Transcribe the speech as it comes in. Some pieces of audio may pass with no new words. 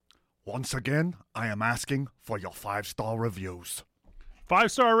Once again, I am asking for your 5-star reviews.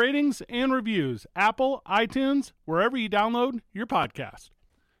 5-star ratings and reviews. Apple, iTunes, wherever you download your podcast.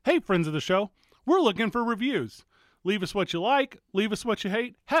 Hey, friends of the show, we're looking for reviews. Leave us what you like, leave us what you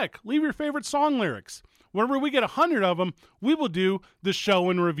hate. Heck, leave your favorite song lyrics. Whenever we get 100 of them, we will do the show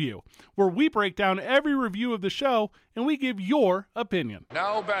in review, where we break down every review of the show and we give your opinion.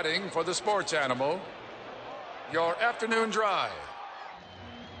 Now batting for the sports animal, your afternoon drive.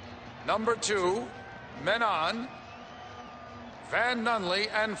 Number 2, men on, Van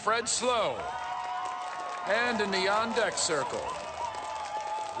Nunley and Fred Slow. And in the on-deck circle,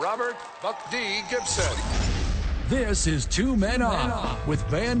 Robert Buck D. Gibson. This is Two Men On with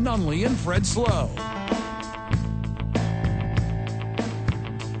Van Nunley and Fred Slow.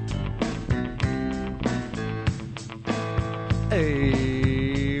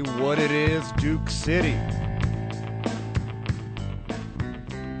 Hey, what it is, Duke City.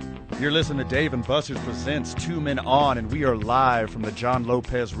 You're listening to Dave and Buster's presents Two Men On, and we are live from the John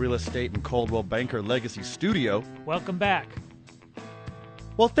Lopez Real Estate and Coldwell Banker Legacy Studio. Welcome back.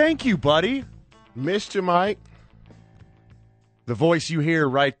 Well, thank you, buddy. Missed you, Mike. The voice you hear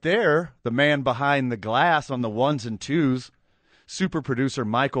right there, the man behind the glass on the ones and twos, super producer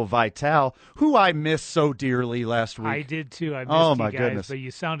Michael Vital, who I missed so dearly last week. I did too. I missed my you guys, goodness. but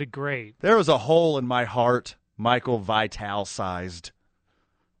you sounded great. There was a hole in my heart, Michael Vital-sized.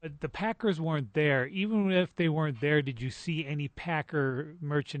 But the Packers weren't there. Even if they weren't there, did you see any Packer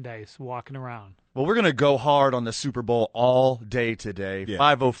merchandise walking around? Well, we're going to go hard on the Super Bowl all day today. Yeah.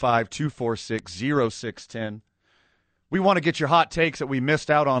 505-246-0610. We want to get your hot takes that we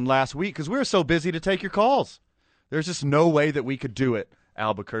missed out on last week because we were so busy to take your calls. There's just no way that we could do it,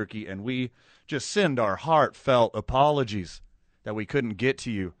 Albuquerque, and we just send our heartfelt apologies that we couldn't get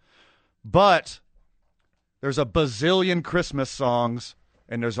to you. But there's a bazillion Christmas songs,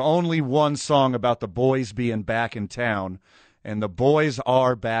 and there's only one song about the boys being back in town, and the boys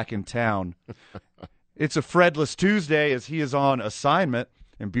are back in town. It's a Fredless Tuesday as he is on assignment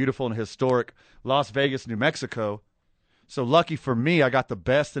in beautiful and historic Las Vegas, New Mexico. So lucky for me, I got the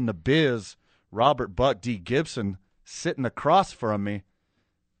best in the biz, Robert Buck D. Gibson, sitting across from me.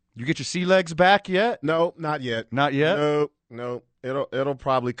 You get your sea legs back yet? No, not yet. Not yet? No. It'll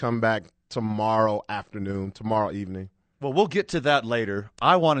probably come back tomorrow afternoon, tomorrow evening. Well, we'll get to that later.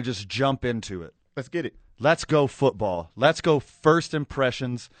 I want to just jump into it. Let's get it. Let's go football. Let's go first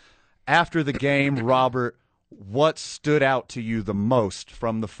impressions. After the game, Robert, what stood out to you the most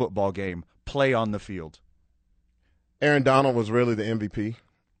from the football game? Play on the field. Aaron Donald was really the MVP.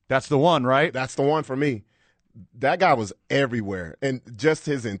 That's the one, right? That's the one for me. That guy was everywhere. And just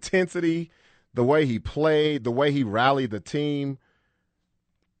his intensity, the way he played, the way he rallied the team.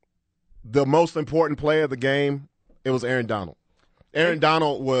 The most important play of the game, it was Aaron Donald. Aaron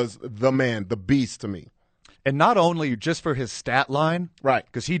Donald was the man, the beast to me. And not only just for his stat line, Right.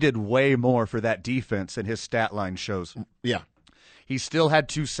 because he did way more for that defense than his stat line shows. Yeah. He still had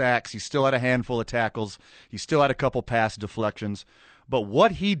 2 sacks. He still had a handful of tackles. He still had a couple pass deflections. But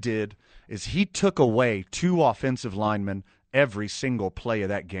what he did is he took away 2 offensive linemen every single play of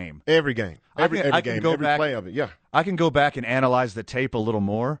that game. Every game. Every game. Every play of it. Yeah. I can go back and analyze the tape a little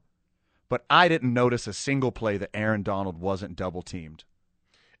more, but I didn't notice a single play that Aaron Donald wasn't double-teamed.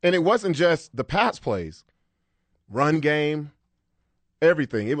 And it wasn't just the pass plays. Run game,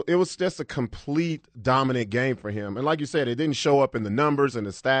 everything. It was just a complete dominant game for him. And like you said, it didn't show up in the numbers and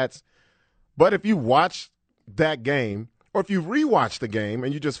the stats. But if you watch that game, or if you rewatch the game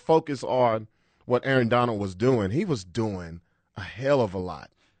and you just focus on what Aaron Donald was doing, he was doing a hell of a lot.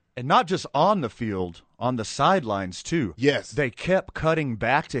 And not just on the field, on the sidelines too. Yes. They kept cutting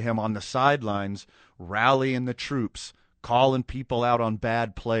back to him on the sidelines, rallying the troops, calling people out on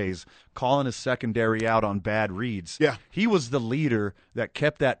bad plays, calling his secondary out on bad reads. Yeah. He was the leader that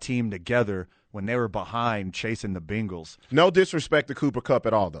kept that team together when they were behind chasing the Bengals. No disrespect to Cooper Kupp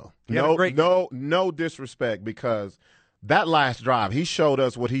at all, though. No disrespect, because that last drive, he showed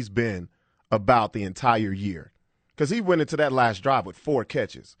us what he's been about the entire year. Because he went into that last drive with 4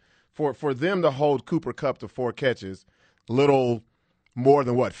 catches. For them to hold Cooper Kupp to 4 catches, little more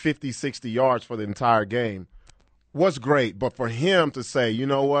than, 50, 60 yards for the entire game, was great. But for him to say, you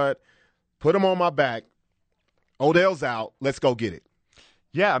know what, put him on my back, Odell's out, let's go get it.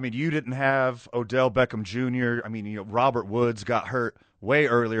 Yeah, I mean, you didn't have Odell Beckham Jr. I mean, Robert Woods got hurt way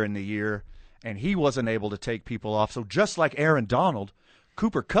earlier in the year, and he wasn't able to take people off. So just like Aaron Donald,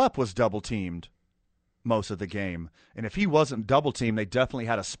 Cooper Kupp was double-teamed most of the game. And if he wasn't double-teamed, they definitely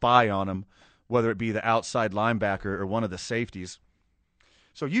had a spy on him, whether it be the outside linebacker or one of the safeties.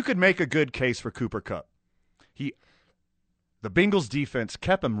 So you could make a good case for Cooper Kupp. the Bengals defense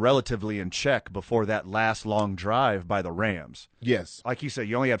kept them relatively in check before that last long drive by the Rams. Yes. Like you said,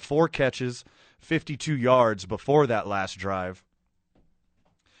 you only had 4 catches, 52 yards before that last drive.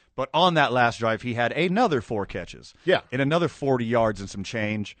 But on that last drive, he had another 4 catches. Yeah. And another 40 yards and some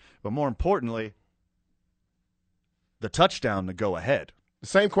change. But more importantly, the touchdown to go ahead.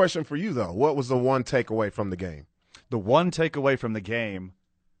 Same question for you, though. What was the one takeaway from the game? The one takeaway from the game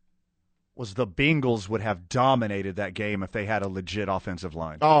was the Bengals would have dominated that game if they had a legit offensive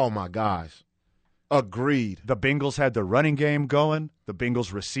line. Oh, my gosh. Agreed. The Bengals had the running game going. The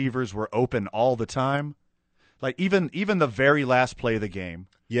Bengals receivers were open all the time. Like even the very last play of the game,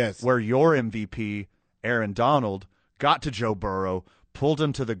 yes, where your MVP, Aaron Donald, got to Joe Burrow, pulled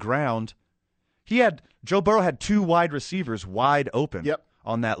him to the ground. Joe Burrow had 2 wide receivers wide open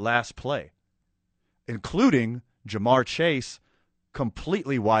on that last play, including Jamar Chase,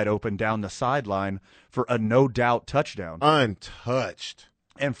 completely wide open down the sideline for a no-doubt touchdown. Untouched.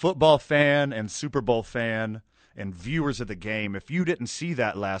 And football fan and Super Bowl fan and viewers of the game, if you didn't see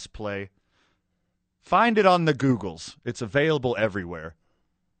that last play, find it on the Googles. It's available everywhere.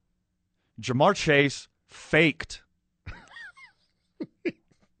 Jamar Chase faked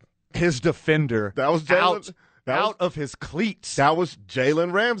his defender that was out of his cleats. That was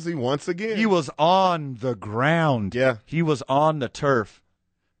Jalen Ramsey once again. He was on the ground. Yeah. He was on the turf.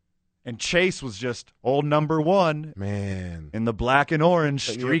 And Chase was just old number 1. Man. In the black and orange,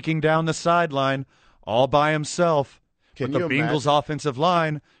 streaking down the sideline all by himself. But the Bengals offensive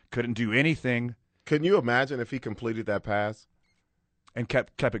line couldn't do anything. Can you imagine if he completed that pass? And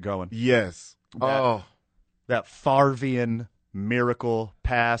kept it going. Yes. That Favrean miracle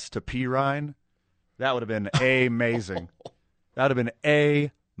pass to Pirine, that would have been amazing. That would have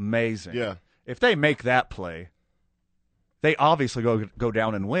been amazing. Yeah. If they make that play, they obviously go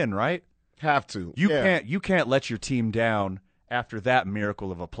down and win, right? Have to. You can't let your team down after that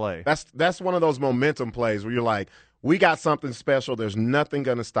miracle of a play. That's one of those momentum plays where you're like, we got something special. There's nothing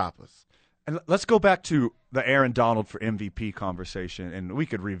going to stop us. And let's go back to the Aaron Donald for MVP conversation, and we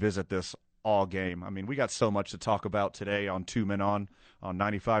could revisit this all game. I mean, we got so much to talk about today on 2 Men On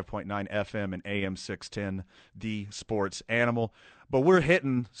 95.9 FM and AM 610, the sports animal. But we're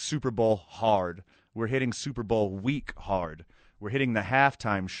hitting Super Bowl hard. We're hitting Super Bowl week hard. We're hitting the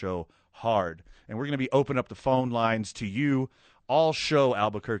halftime show hard. And we're going to be opening up the phone lines to you all show,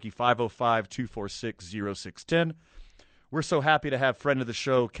 Albuquerque, 505-246-0610. We're so happy to have friend of the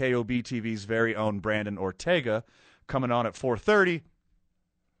show, KOB TV's very own Brandon Ortega, coming on at 4:30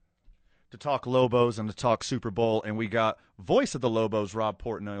 to talk Lobos and to talk Super Bowl. And we got voice of the Lobos, Rob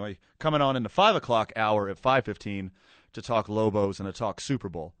Portnoy, coming on in the 5 o'clock hour at 5:15 to talk Lobos and to talk Super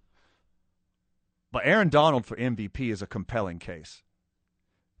Bowl. But Aaron Donald for MVP is a compelling case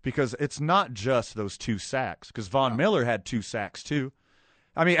because it's not just those 2 sacks, because Von Miller had 2 sacks too.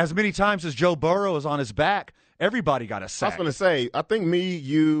 I mean, as many times as Joe Burrow is on his back, everybody got a sack. I was going to say, I think me,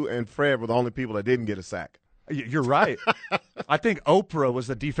 you, and Fred were the only people that didn't get a sack. You're right. I think Oprah was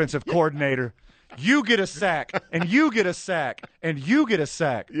the defensive coordinator. You get a sack, and you get a sack, and you get a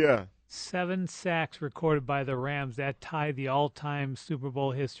sack. Yeah. 7 sacks recorded by the Rams. That tied the all-time Super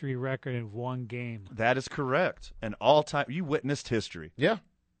Bowl history record in 1 game. That is correct. An all-time. You witnessed history. Yeah.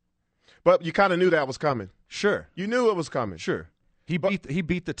 But you kind of knew that was coming. Sure. You knew it was coming. Sure. He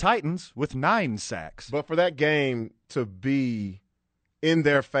beat the Titans with 9 sacks. But for that game to be in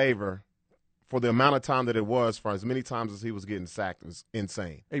their favor for the amount of time that it was, for as many times as he was getting sacked, was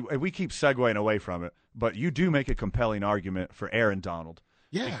insane. Hey, we keep segueing away from it, but you do make a compelling argument for Aaron Donald.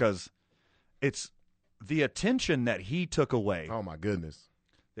 Yeah. Because it's the attention that he took away. Oh, my goodness.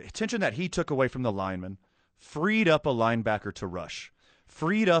 The attention that he took away from the lineman freed up a linebacker to rush,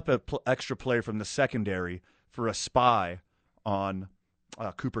 freed up an extra player from the secondary for a spy on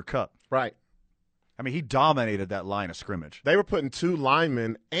Cooper Kupp. Right. I mean, he dominated that line of scrimmage. They were putting 2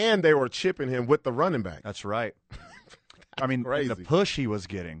 linemen, and they were chipping him with the running back. That's right. I mean, crazy. The push he was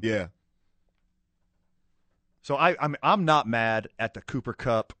getting. Yeah. So I'm not mad at the Cooper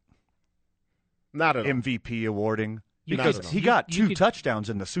Kupp not at MVP awarding because Not at all. he got 2 touchdowns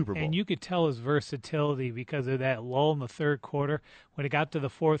in the Super Bowl. And you could tell his versatility because of that lull in the 3rd quarter. When it got to the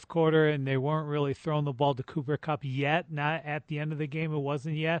 4th quarter and they weren't really throwing the ball to Cooper Kupp yet, not at the end of the game, it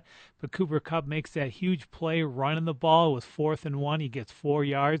wasn't yet, but Cooper Kupp makes that huge play running the ball. It was 4th and 1. He gets 4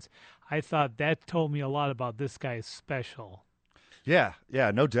 yards. I thought that told me a lot about this guy's special. Yeah,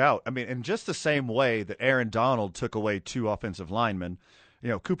 no doubt. I mean, in just the same way that Aaron Donald took away 2 offensive linemen,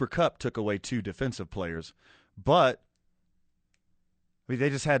 Cooper Kupp took away 2 defensive players. But I mean,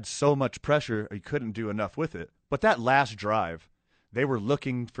 they just had so much pressure, he couldn't do enough with it. But that last drive, They were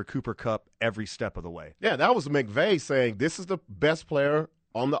looking for Cooper Kupp every step of the way. Yeah, that was McVay saying, this is the best player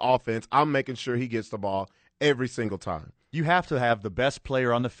on the offense. I'm making sure he gets the ball every single time. You have to have the best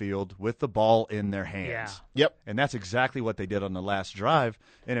player on the field with the ball in their hands. Yeah. Yep. And that's exactly what they did on the last drive.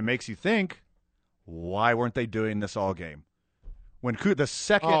 And it makes you think, why weren't they doing this all game? When the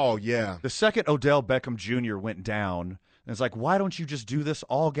second Odell Beckham Jr. went down, and it's like, why don't you just do this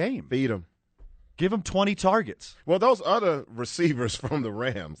all game? Feed him. Give him 20 targets. Well, those other receivers from the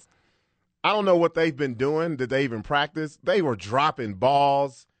Rams, I don't know what they've been doing. Did they even practice? They were dropping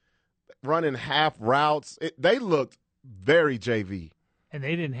balls, running half routes. They looked very JV. And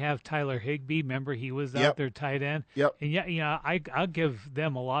they didn't have Tyler Higbee. Remember, he was out there tight end. Yep. And yeah, I'll give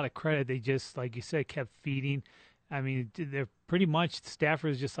them a lot of credit. They just, like you said, kept feeding. I mean, they're pretty much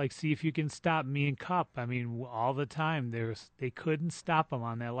Stafford's just like, see if you can stop me and Kupp. I mean, all the time they couldn't stop him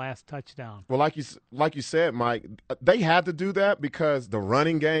on that last touchdown. Well, like you said, Mike, they had to do that because the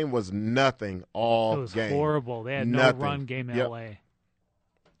running game was nothing all game. It was horrible. They had nothing. No run game in L.A.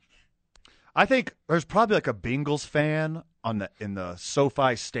 I think there's probably like a Bengals fan in the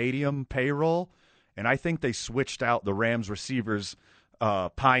SoFi Stadium payroll, and I think they switched out the Rams receivers'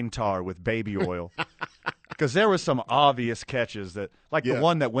 pine tar with baby oil. Because there were some obvious catches that, like the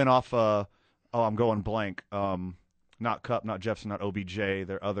one that went off. I'm going blank. Not Kupp, not Jefferson, not OBJ.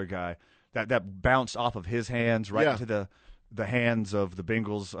 Their other guy that bounced off of his hands right into the hands of the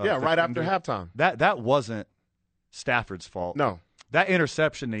Bengals. Right after halftime. That wasn't Stafford's fault. No, that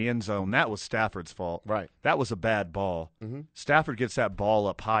interception in the end zone, that was Stafford's fault. Right. That was a bad ball. Mm-hmm. Stafford gets that ball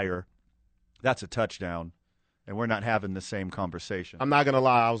up higher. That's a touchdown. And we're not having the same conversation. I'm not going to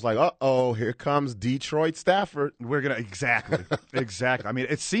lie. I was like, uh-oh, here comes Detroit Stafford. We're going to – exactly. I mean,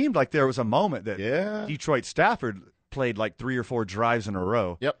 it seemed like there was a moment that Detroit Stafford played like 3 or 4 drives in a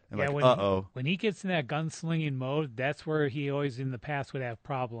row. Yep. And when he gets in that gunslinging mode, that's where he always in the past would have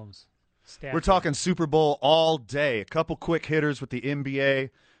problems. Stafford. We're talking Super Bowl all day. A couple quick hitters with the NBA, a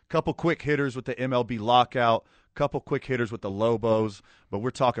couple quick hitters with the MLB lockout, couple quick hitters with the Lobos, but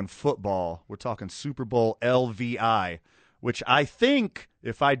we're talking football. We're talking Super Bowl LVI, which I think,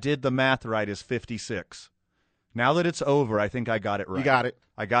 if I did the math right, is 56. Now that it's over, I think I got it right. You got it.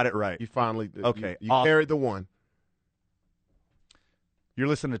 I got it right. You finally – okay. You carried the one. You're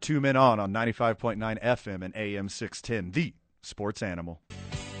listening to 2 Men On 95.9 FM and AM 610, the Sports Animal.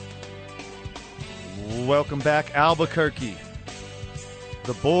 Welcome back, Albuquerque.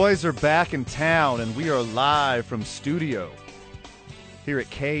 The boys are back in town, and we are live from studio here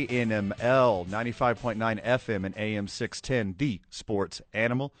at KNML 95.9 FM and AM 610, the Sports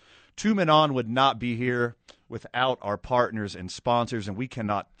Animal. 2 Men On would not be here without our partners and sponsors, and we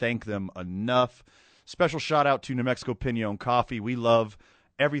cannot thank them enough. Special shout out to New Mexico Pinon Coffee. We love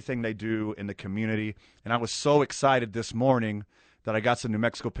everything they do in the community, and I was so excited this morning that I got some New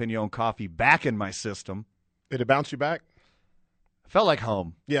Mexico Pinon Coffee back in my system. Did it bounce you back? Felt like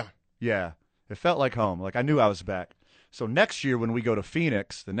home. Yeah. Yeah. It felt like home. Like I knew I was back. So next year when we go to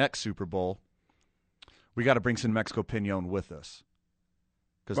Phoenix, the next Super Bowl, we got to bring some New Mexico Pinon with us.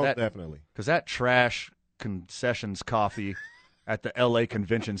 Definitely. Because that trash concessions coffee at the L.A.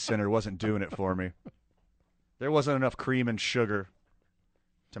 Convention Center wasn't doing it for me. There wasn't enough cream and sugar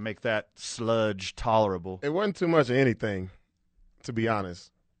to make that sludge tolerable. It wasn't too much of anything, to be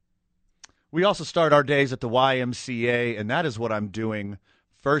honest. We also start our days at the YMCA, and that is what I'm doing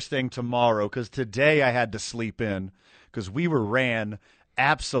first thing tomorrow, because today I had to sleep in because we were ran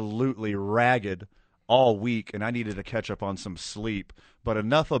absolutely ragged all week, and I needed to catch up on some sleep. But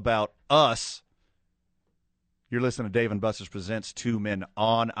enough about us. You're listening to Dave & Buster's Presents 2 Men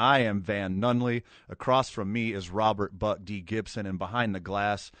On. I am Van Nunley. Across from me is Robert Buck D. Gibson, and behind the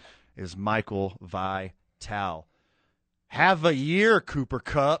glass is Michael Vital. Have a year, Cooper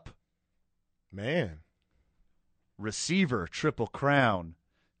Kupp. Man. Receiver, Triple Crown,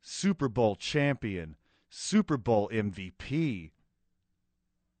 Super Bowl champion, Super Bowl MVP.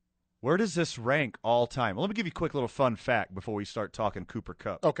 Where does this rank all time? Well, let me give you a quick little fun fact before we start talking Cooper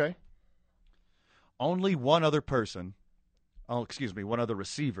Kupp. Okay. Only one other one other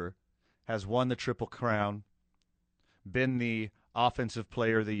receiver has won the Triple Crown, been the Offensive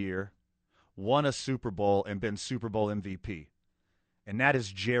Player of the Year, won a Super Bowl, and been Super Bowl MVP. And that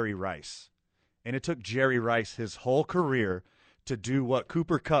is Jerry Rice. And it took Jerry Rice his whole career to do what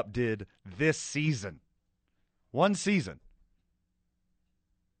Cooper Kupp did this season. One season.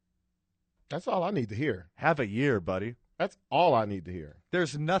 That's all I need to hear. Have a year, buddy. That's all I need to hear.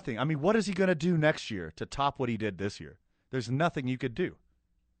 There's nothing. I mean, what is he going to do next year to top what he did this year? There's nothing you could do.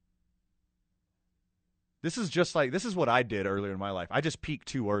 This is what I did earlier in my life. I just peaked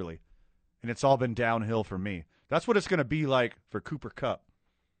too early, and it's all been downhill for me. That's what it's going to be like for Cooper Kupp.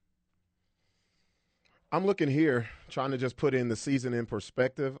 I'm looking here, trying to just put in the season in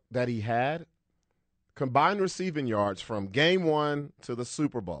perspective that he had. Combined receiving yards from game 1 to the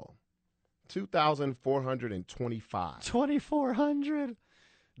Super Bowl, 2,425. 2,400.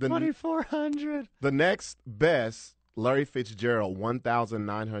 2,400. The next best, Larry Fitzgerald,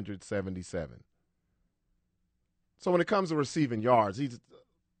 1,977. So when it comes to receiving yards, he's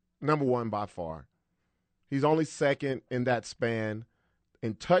number 1 by far. He's only second in that span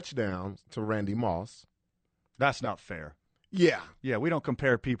in touchdowns to Randy Moss. That's not fair. Yeah. Yeah, we don't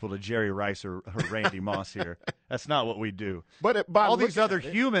compare people to Jerry Rice or Randy Moss here. That's not what we do. But by all these other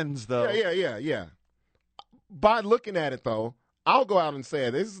humans, though. Yeah. By looking at it, though, I'll go out and say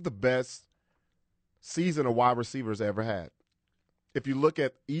this is the best season a wide receiver's ever had. If you look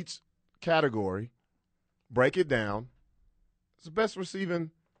at each category, break it down, it's the best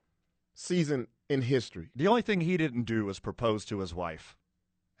receiving season in history. The only thing he didn't do was propose to his wife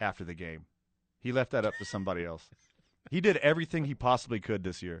after the game. He left that up to somebody else. He did everything he possibly could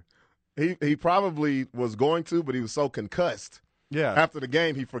this year. He probably was going to, but he was so concussed. Yeah. After the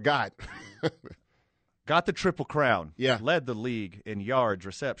game, he forgot. Got the Triple Crown. Yeah. Led the league in yards,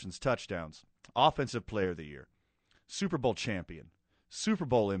 receptions, touchdowns. Offensive Player of the Year. Super Bowl champion. Super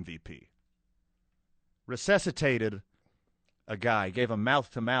Bowl MVP. Resuscitated a guy. Gave him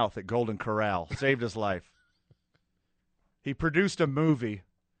mouth-to-mouth at Golden Corral. Saved his life. He produced a movie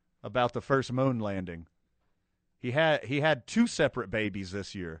about the first moon landing. He had 2 separate babies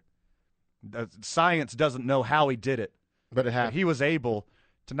this year. Science doesn't know how he did it. But it happened. He was able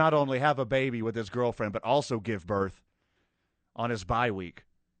to not only have a baby with his girlfriend, but also give birth on his bye week.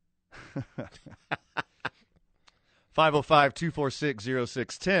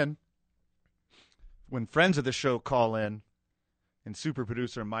 505-246-0610. When friends of the show call in and super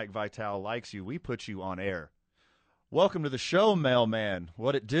producer Mike Vitale likes you, we put you on air. Welcome to the show, mailman.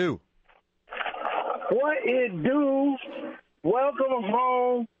 What it do? What it do? Welcome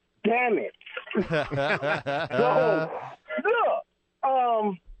home. Damn it. So,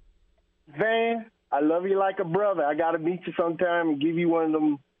 look, Van, I love you like a brother. I got to meet you sometime and give you one of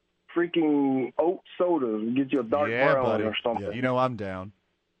them freaking oat sodas and get you a dark brown buddy. or something. Yeah, you know I'm down.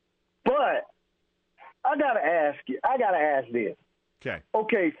 But I got to ask you. I got to ask this. Okay.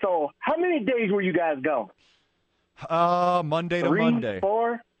 Okay, so how many days were you guys gone? Monday to 3, Monday.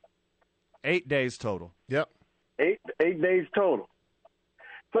 4? 8 days total. Yep. 8 days total.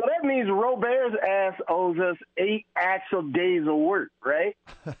 So that means Robert's ass owes us 8 actual days of work, right?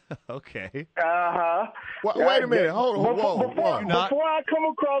 Okay. Uh-huh. Wait a minute. Hold on. Before I come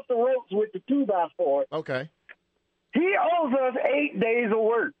across the ropes with the 2x4, Okay. he owes us 8 days of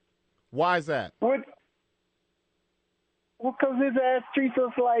work. Why is that? Well, because his ass treats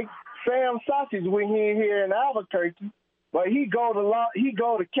us like Sam Sausage when he here in Albuquerque. But he go to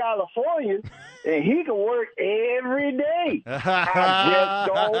California, and he can work every day. I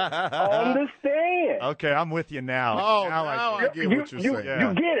just don't understand. Okay, I'm with you now. Oh, now I get what you're saying.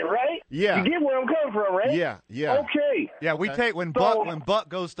 You get it, right? Yeah. You get where I'm coming from, right? Yeah. Okay. Yeah, we take when Buck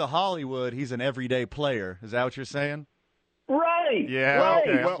goes to Hollywood, he's an everyday player. Is that what you're saying? Right. Yeah. Right.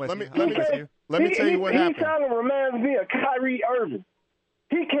 Okay. Well, I'm let me with you. tell you what happened. He kind of reminds me of Kyrie Irving.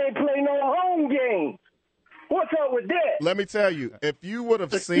 He can't play no home games. What's up with that? Let me tell you, if you would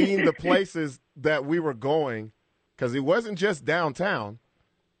have seen the places that we were going, because it wasn't just downtown,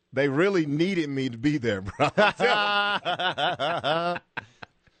 they really needed me to be there, bro.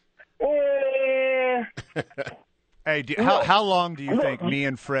 Hey, how long do you think me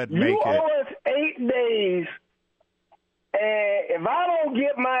and Fred make You it? owe us 8 days, and if I don't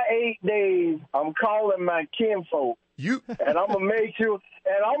get my 8 days, I'm calling my kinfolk, and I'm gonna make sure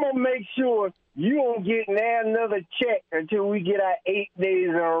you don't get another check until we get our 8 days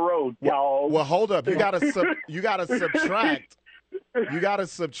in a row, dog. Well, hold up. You gotta subtract. You gotta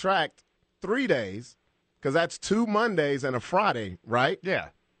subtract 3 days, because that's 2 Mondays and a Friday, right? Yeah.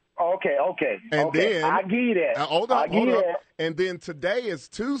 Okay. And then I give you that. Hold up. And then today is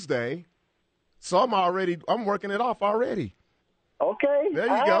Tuesday, so I'm working it off already. Okay. There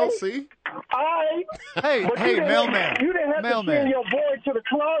you go. Right. See? All right. Hey, mailman. You didn't have to send your boy to the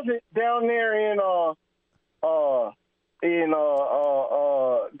closet down there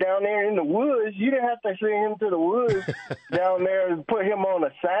down there in the woods. You didn't have to send him to the woods down there and put him on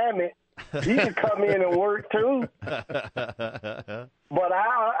assignment. He can come in and work too. But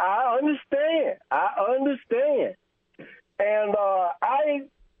I understand. And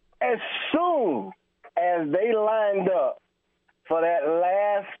as soon as they lined up for that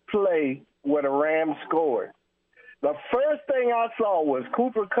last play where the Rams scored, the first thing I saw was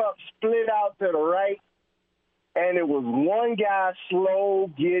Cooper Kupp split out to the right, and it was one guy slow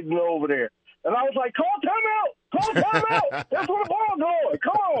getting over there. And I was like, call timeout! Call timeout! That's where the ball's going.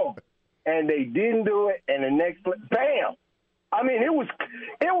 Come on! And they didn't do it, and the next play, bam! I mean, it was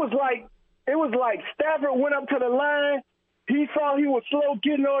like Stafford went up to the line. He saw he was slow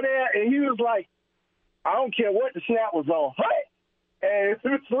getting over there, and he was like, I don't care what the snap was on. Hey! And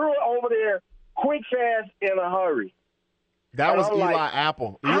threw it over there quick, fast, in a hurry. That was Eli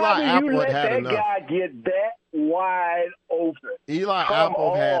Apple. Eli Apple had enough. How do you let that guy get that wide open? Eli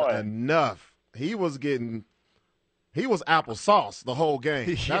Apple had enough. He was applesauce the whole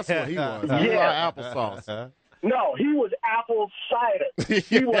game. That's what he was. Yeah. Eli applesauce. No, he was apple cider.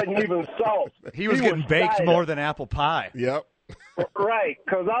 He wasn't even sauce. He was getting baked cider. More than apple pie. Yep. Right,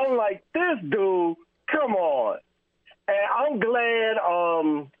 because I'm like, this dude, come on. And I'm glad,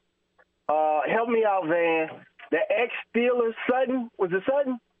 help me out, Van, the ex-Steeler, Sutton, was it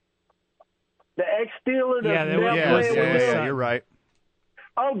Sutton? The ex-Steeler? Yeah, you're right.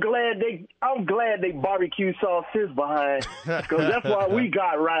 I'm glad they barbecue sauce his behind, because that's why we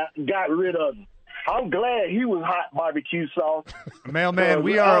got rid of him. I'm glad he was hot barbecue sauce. Mailman,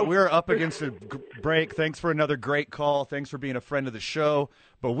 we're up against a break. Thanks for another great call. Thanks for being a friend of the show.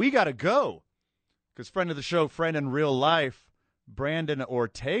 But we got to go because friend of the show, friend in real life, Brandon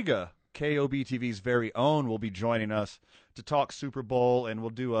Ortega, KOB TV's very own, will be joining us to talk Super Bowl, and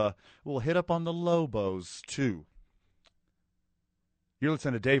we'll hit up on the Lobos too. You're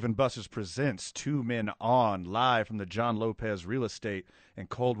listening to Dave and Buster's Presents Two Men On, live from the John Lopez Real Estate and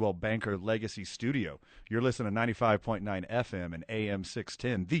Coldwell Banker Legacy Studio. You're listening to 95.9 FM and AM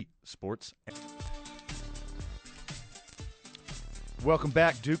 610, The Sports. Welcome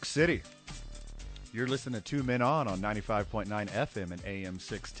back, Duke City. You're listening to Two Men On 95.9 FM and AM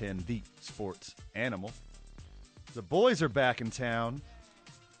 610, The Sports Animal. The boys are back in town.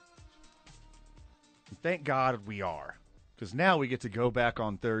 And thank God we are. Because now we get to go back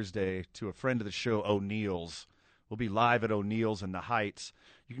on Thursday to a friend of the show, O'Neill's. We'll be live at O'Neill's in the Heights.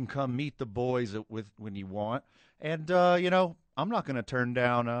 You can come meet the boys when you want. And, I'm not going to turn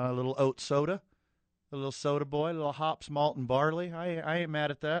down a little oat soda, a little soda boy, a little hops, malt, and barley. I ain't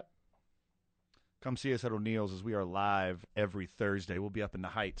mad at that. Come see us at O'Neill's as we are live every Thursday. We'll be up in the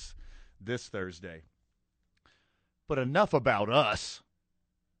Heights this Thursday. But enough about us.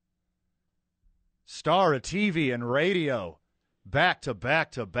 Star of TV and radio,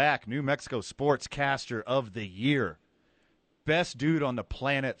 back-to-back-to-back New Mexico Sportscaster of the Year. Best dude on the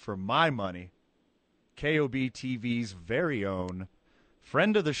planet for my money. KOB TV's very own,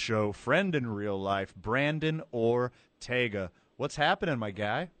 friend of the show, friend in real life, Brandon Ortega. What's happening, my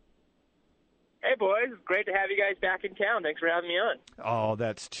guy? Hey, boys. It's great to have you guys back in town. Thanks for having me on. Oh,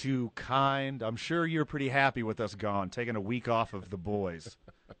 that's too kind. I'm sure you're pretty happy with us gone, taking a week off of the boys.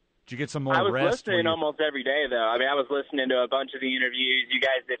 Did you get some more rest? I was listening almost every day, though. I mean, I was listening to a bunch of the interviews. You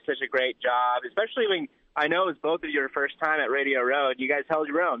guys did such a great job, especially when I know it was both of your first time at Radio Row, and you guys held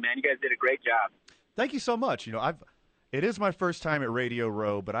your own, man. You guys did a great job. Thank you so much. It is my first time at Radio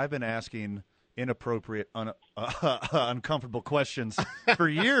Row, but I've been asking inappropriate, uncomfortable questions for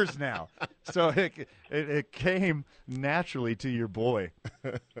years now. So it came naturally to your boy.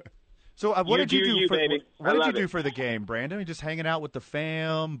 So what did you do for the game, Brandon? You just hanging out with the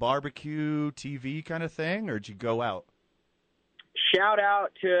fam, barbecue, TV kind of thing, or did you go out? Shout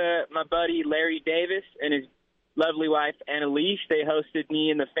out to my buddy Larry Davis and his lovely wife Annalise. They hosted me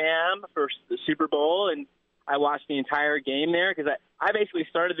and the fam for the Super Bowl, and I watched the entire game there because I basically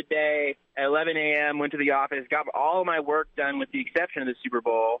started the day at 11 a.m., went to the office, got all my work done with the exception of the Super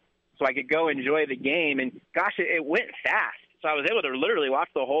Bowl so I could go enjoy the game. And, gosh, it went fast. So I was able to literally watch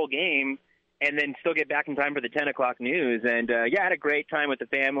the whole game and then still get back in time for the 10 o'clock news. And, I had a great time with the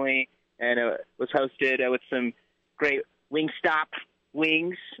family and was hosted with some great Wingstop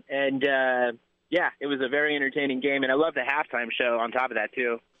wings. And, it was a very entertaining game. And I love the halftime show on top of that,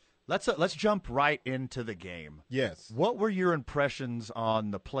 too. Let's jump right into the game. Yes. What were your impressions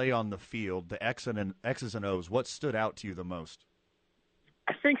on the play on the field, the X's and O's? What stood out to you the most?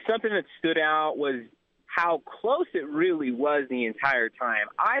 I think something that stood out was how close it really was the entire time.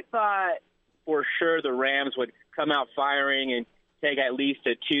 I thought for sure the Rams would come out firing and take at least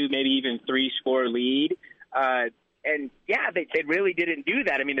a 2, maybe even 3-score lead. They really didn't do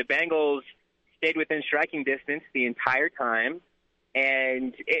that. I mean, the Bengals stayed within striking distance the entire time.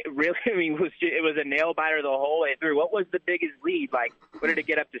 And it really, it was a nail biter the whole way through. What was the biggest lead? Like, what did it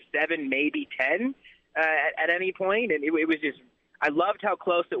get up to 7, maybe 10 at any point? And it was just, I loved how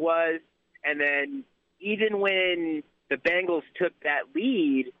close it was. And then even when the Bengals took that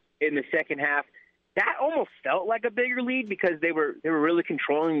lead in the second half, that almost felt like a bigger lead because they were really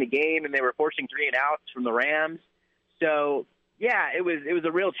controlling the game and they were forcing 3 and outs from the Rams. So yeah, it was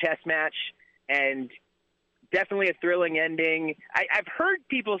a real chess match and definitely a thrilling ending. I've heard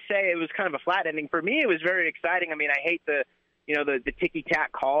people say it was kind of a flat ending. For me, it was very exciting. I mean, I hate the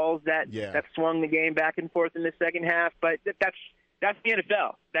ticky-tack calls that swung the game back and forth in the second half, but that's the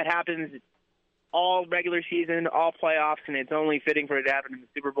NFL. That happens all regular season, all playoffs, and it's only fitting for it to happen in the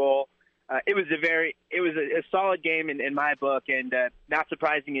Super Bowl. It was a solid game in my book, and not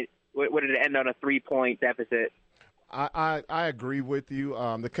surprising it would end on a 3-point deficit. I agree with you.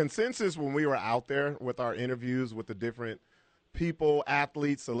 The consensus when we were out there with our interviews with the different people,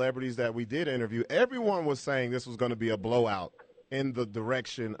 athletes, celebrities that we did interview, everyone was saying this was going to be a blowout in the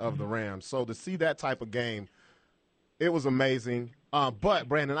direction of the Rams. So to see that type of game, it was amazing. But,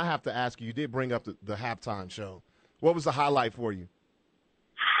 Brandon, I have to ask you did bring up the halftime show. What was the highlight for you?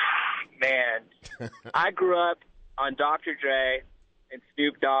 Man, I grew up on Dr. Dre and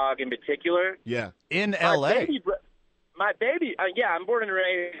Snoop Dogg in particular. Yeah. In L.A.? My baby, I'm born and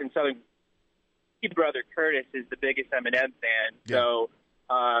raised in Southern. My brother Curtis is the biggest Eminem fan. Yeah. So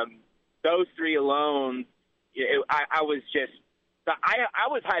those three alone, I was just – I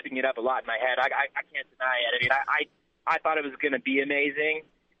was hyping it up a lot in my head. I can't deny it. I mean, I thought it was going to be amazing,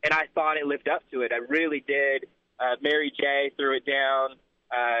 and I thought it lived up to it. I really did. Mary J. threw it down.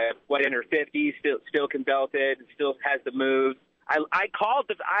 In her 50s, still can belt it, and still has the moves. I called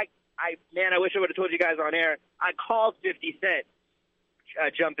I wish I would have told you guys on air. I called 50 Cent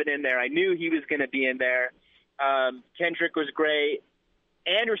jumping in there. I knew he was going to be in there. Kendrick was great.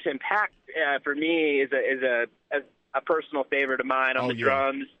 Anderson .Paak for me is a personal favorite of mine on the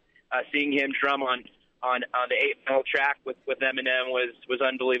drums. Seeing him drum on the 8-Mile track with Eminem was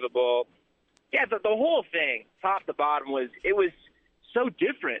unbelievable. Yeah, the whole thing, top to bottom, was so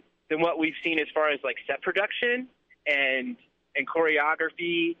different than what we've seen as far as like set production and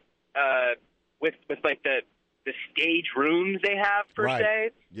choreography with like the stage rooms they have per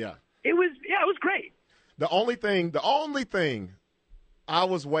se. Yeah. It was great. The only thing I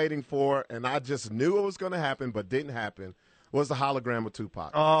was waiting for, and I just knew it was going to happen but didn't happen, was the hologram of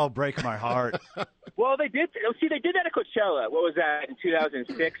Tupac. Oh, break my heart. Well, they did that at Coachella. What was that, in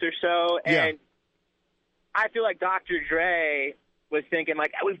 2006 or so? And I feel like Dr. Dre was thinking,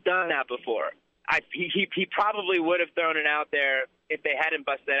 like, we've done that before. He probably would have thrown it out there if they hadn't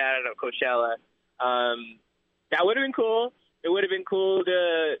busted that out at Coachella. That would have been cool. It would have been cool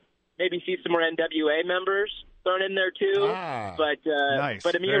to maybe see some more NWA members thrown in there too. But nice.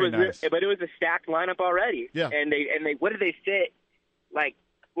 But I mean, it was a stacked lineup already. Yeah. And they what did they fit? Like,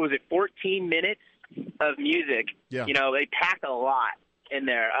 what was it, 14 minutes of music? Yeah. You know, they packed a lot in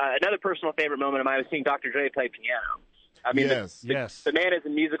there. Another personal favorite moment of mine was seeing Dr. Dre play piano. I mean, the man is a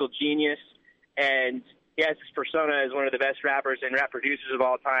musical genius, and he has this persona as one of the best rappers and rap producers of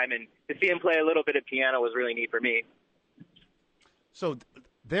all time. And to see him play a little bit of piano was really neat for me. So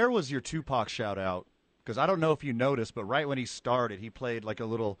there was your Tupac shout-out, because I don't know if you noticed, but right when he started, he played like a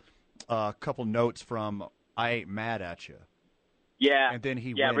little couple notes from I Ain't Mad at You. Yeah. And then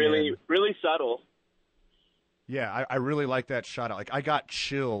he went really subtle. Yeah, I really like that shout-out. Like, I got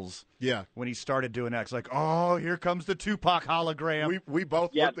chills when he started doing that. It's like, oh, here comes the Tupac hologram. We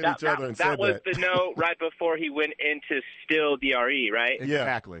both looked at each other and said that. That was the note right before he went into Still DRE, right?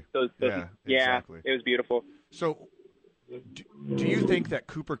 Exactly. Exactly. It was beautiful. So do you think that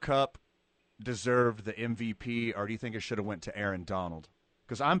Cooper Kupp deserved the MVP, or do you think it should have went to Aaron Donald?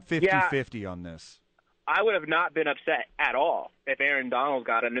 Because I'm 50-50 on this. I would have not been upset at all if Aaron Donald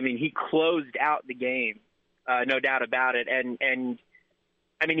got it. I mean, he closed out the game. No doubt about it. And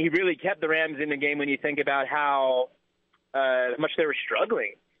I mean, he really kept the Rams in the game when you think about how much they were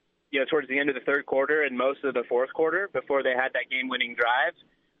struggling, towards the end of the third quarter and most of the fourth quarter before they had that game-winning drive.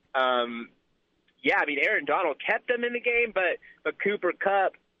 I mean, Aaron Donald kept them in the game, but Cooper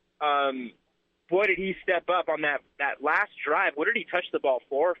Kupp, boy, did he step up on that last drive. What did he touch the ball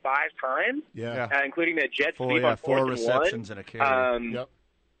 4 or 5 times? Yeah. Including that jet sweep on 4 receptions and a carry.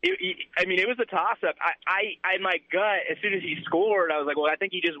 It was a toss-up. I in my gut, as soon as he scored, I was like, well, I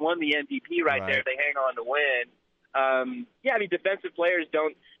think he just won the MVP right there if they hang on to win. I mean, defensive players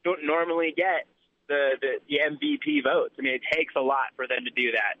don't normally get the MVP votes. I mean, it takes a lot for them to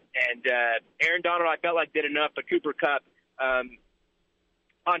do that. And Aaron Donald, I felt like, did enough, but Cooper Kupp,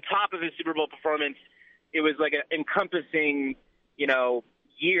 on top of his Super Bowl performance, it was like an encompassing,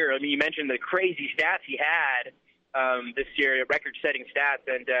 year. I mean, you mentioned the crazy stats he had this year, record-setting stats,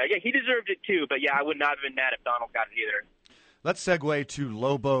 and he deserved it too. But I would not have been mad if Donald got it either. Let's segue to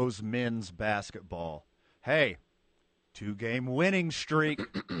Lobos men's basketball. Hey, 2-game winning streak.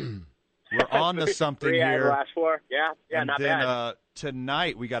 We're on to something 3 out of here. the last 4. Yeah, and not then, bad.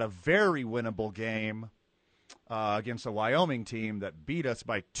 Tonight we got a very winnable game against a Wyoming team that beat us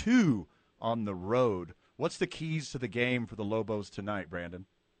by 2 on the road. What's the keys to the game for the Lobos tonight, Brandon?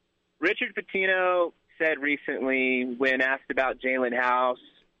 Richard Pitino said recently when asked about Jalen House,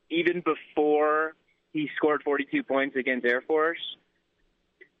 even before he scored 42 points against Air Force,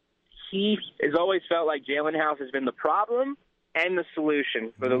 he has always felt like Jalen House has been the problem and the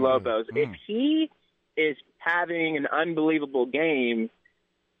solution for the Lobos. If he is having an unbelievable game,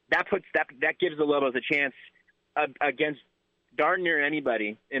 that gives the Lobos a chance against darn near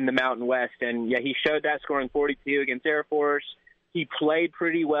anybody in the Mountain West. And, yeah, he showed that, scoring 42 against Air Force. He played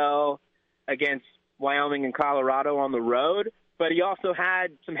pretty well against Wyoming and Colorado on the road, but he also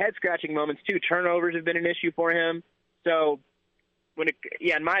had some head-scratching moments, too. Turnovers have been an issue for him. So,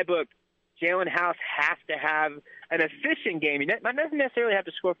 in my book, Jalen House has to have an efficient game. He doesn't necessarily have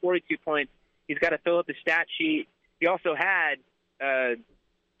to score 42 points. He's got to fill up the stat sheet. He also had a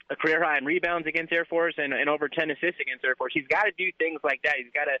career high in rebounds against Air Force and over 10 assists against Air Force. He's got to do things like that.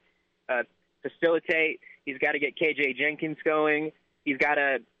 He's got to facilitate. He's got to get KJ Jenkins going. He's got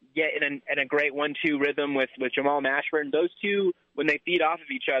to get in a great 1-2 rhythm with Jamal Mashburn. Those two, when they feed off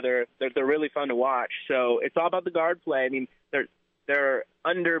of each other, they're really fun to watch. So it's all about the guard play. I mean, they're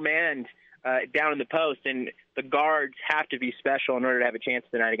undermanned down in the post, and the guards have to be special in order to have a chance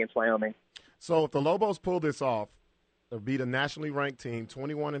tonight against Wyoming. So if the Lobos pull this off, they'll beat a nationally ranked team,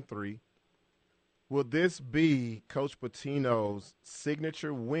 21-3. Will this be Coach Pitino's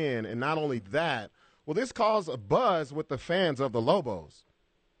signature win? And not only that, will this cause a buzz with the fans of the Lobos?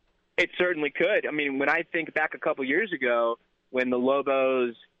 It certainly could. I mean, when I think back a couple years ago when the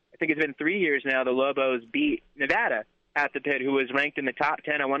Lobos, I think it's been 3 years now, the Lobos beat Nevada at the Pit, who was ranked in the top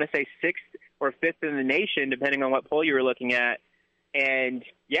 10, I want to say 6th or 5th in the nation, depending on what poll you were looking at. And,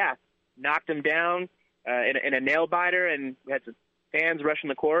 yeah, knocked them down in a nail-biter, and we had some fans rushing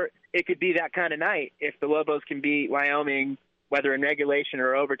the court. It could be that kind of night if the Lobos can beat Wyoming, whether in regulation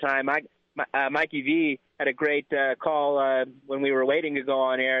or overtime. Mikey V had a great call when we were waiting to go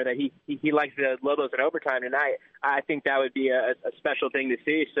on air that he likes the Lobos in overtime tonight. I think that would be a special thing to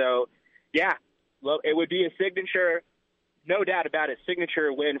see. So, yeah, it would be a signature, no doubt about it,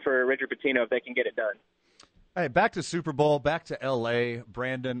 signature win for Richard Pitino if they can get it done. Hey, back to Super Bowl, back to L.A.,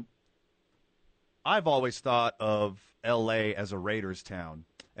 Brandon. I've always thought of L.A. as a Raiders town.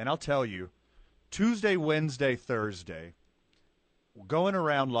 And I'll tell you, Tuesday, Wednesday, Thursday, going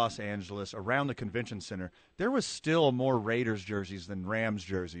around Los Angeles, around the convention center, there was still more Raiders jerseys than Rams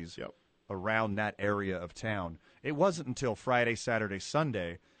jerseys around that area of town. It wasn't until Friday, Saturday,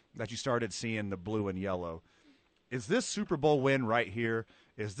 Sunday that you started seeing the blue and yellow. Is this Super Bowl win right here,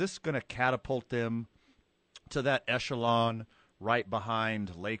 is this going to catapult them to that echelon right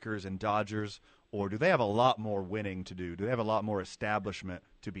behind Lakers and Dodgers, or do they have a lot more winning to do? Do they have a lot more establishment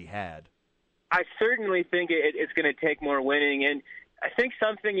to be had? I certainly think it's going to take more winning, and I think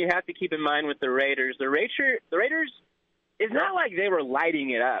something you have to keep in mind with the Raiders, the Raiders, it's not like they were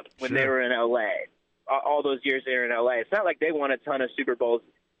lighting it up when they were in L.A., all those years they were in L.A. It's not like they won a ton of Super Bowls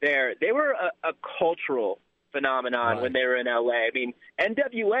there. They were a cultural phenomenon when they were in L.A. I mean,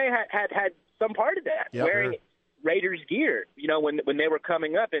 NWA had some part of that, wearing Raiders gear, you know, when they were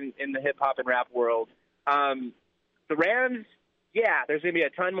coming up in the hip-hop and rap world. The Rams, yeah, there's going to be a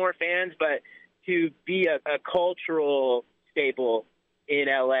ton more fans, but to be a cultural staple in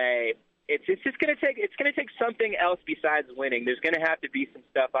L.A., it's just going to take something else besides winning. There's going to have to be some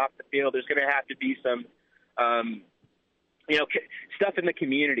stuff off the field. There's going to have to be some, stuff in the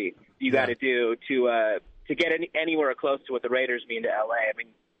community you got to do to get anywhere close to what the Raiders mean to L.A. I mean,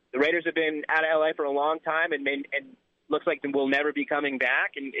 the Raiders have been out of L.A. for a long time, and looks like they will never be coming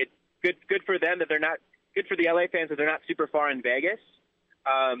back. And it's good for them that they're not good for the L.A. fans that they're not super far in Vegas,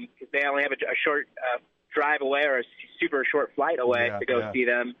 because they only have a short drive away or a super short flight away to go see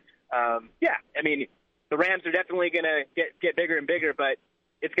them. I mean, the Rams are definitely going to get bigger and bigger, but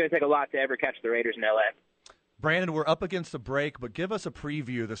it's going to take a lot to ever catch the Raiders in L.A. Brandon, we're up against the break, but give us a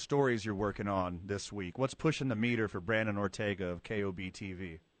preview of the stories you're working on this week. What's pushing the meter for Brandon Ortega of KOB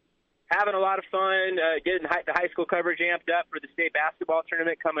TV? Having a lot of fun, getting the high school coverage amped up for the state basketball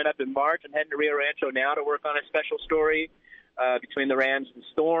tournament coming up in March. I'm heading to Rio Rancho now to work on a special story between the Rams and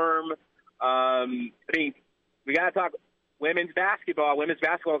Storm. I mean, we got to talk women's basketball. We've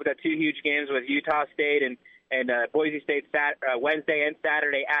got 2 huge games with Utah State and Boise State Wednesday and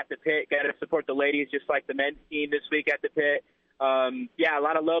Saturday at the Pit. Got to support the ladies just like the men's team this week at the Pit. A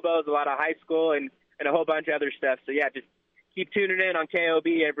lot of Lobos, a lot of high school, and a whole bunch of other stuff. So, just keep tuning in on KOB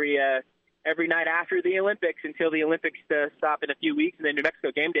every night after the Olympics until the Olympics stop in a few weeks, and then New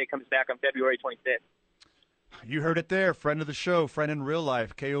Mexico Game Day comes back on February 25th. You heard it there. Friend of the show, friend in real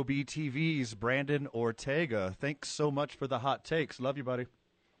life, KOB TV's Brandon Ortega. Thanks so much for the hot takes. Love you, buddy.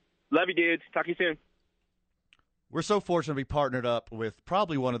 Love you, dudes. Talk to you soon. We're so fortunate to be partnered up with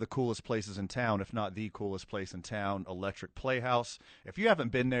probably one of the coolest places in town, if not the coolest place in town, Electric Playhouse. If you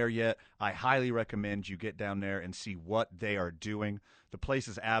haven't been there yet, I highly recommend you get down there and see what they are doing. The place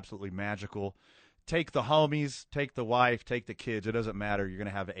is absolutely magical. Take the homies, take the wife, take the kids. It doesn't matter. You're going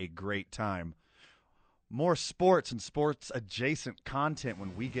to have a great time. More sports and sports-adjacent content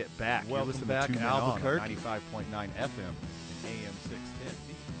when we get back. Welcome back to to Albuquerque. 95.9 FM and AM 610.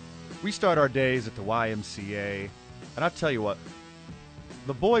 We start our days at the YMCA, and I'll tell you what,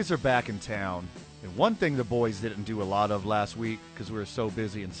 the boys are back in town. And one thing the boys didn't do a lot of last week, because we were so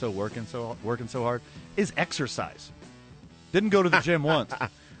busy and working so hard, is exercise. Didn't go to the gym once.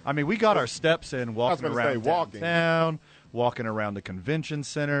 I mean, we got our steps in, walking around downtown, walking around the convention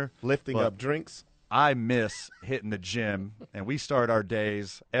center. Lifting up drinks. I miss hitting the gym, and we start our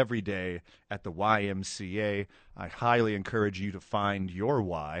days every day at the YMCA. I highly encourage you to find your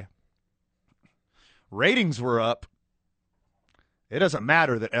Y. Ratings were up. It doesn't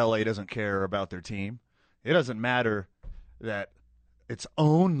matter that LA doesn't care about their team. It doesn't matter that it's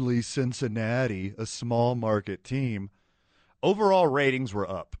only Cincinnati, a small market team. Overall ratings were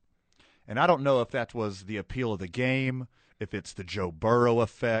up. And I don't know if that was the appeal of the game, if it's the Joe Burrow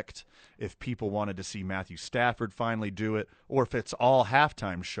effect, if people wanted to see Matthew Stafford finally do it, or if it's all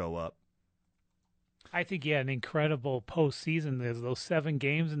halftime show up. I think, an incredible postseason. Those 7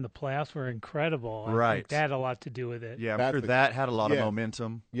 games in the playoffs were incredible. I think that had a lot to do with it. Yeah, I'm sure that had a lot of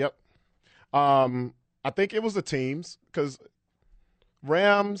momentum. Yep. I think it was the teams, because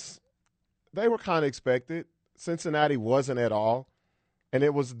Rams, they were kind of expected. Cincinnati wasn't at all. And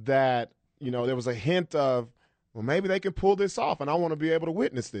it was that, there was a hint of, well, maybe they can pull this off, and I want to be able to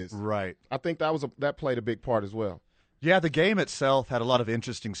witness this. Right. I think that played a big part as well. Yeah, the game itself had a lot of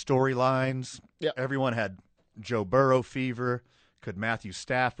interesting storylines. Yeah. Everyone had Joe Burrow fever. Could Matthew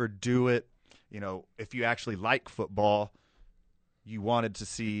Stafford do it? If you actually like football, you wanted to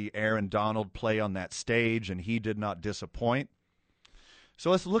see Aaron Donald play on that stage, and he did not disappoint.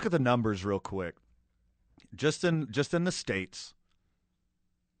 So let's look at the numbers real quick. Just in the States,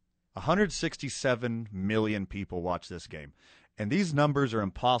 167 million people watch this game. And these numbers are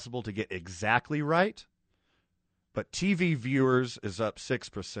impossible to get exactly right. But TV viewers is up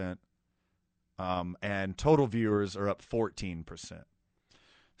 6%, and total viewers are up 14%.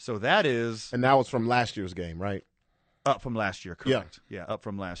 So that is... And that was from last year's game, right? Up from last year, correct. Yeah, up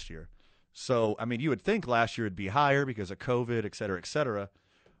from last year. So, I mean, you would think last year would be higher because of COVID, et cetera, et cetera.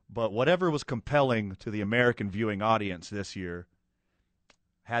 But whatever was compelling to the American viewing audience this year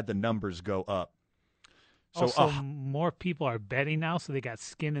had the numbers go up. So also, more people are betting now, so they got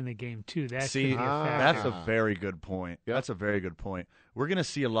skin in the game, too. That's a very good point. Yep. That's a very good point. We're going to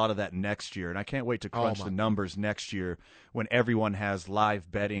see a lot of that next year, and I can't wait to crunch the numbers next year when everyone has live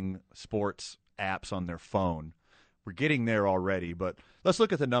betting sports apps on their phone. We're getting there already, but let's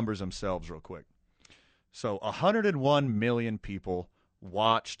look at the numbers themselves real quick. So 101 million people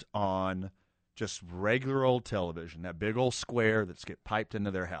watched on just regular old television, that big old square that's get piped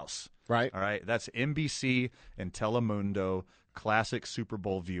into their house. Right. All right. That's NBC and Telemundo classic Super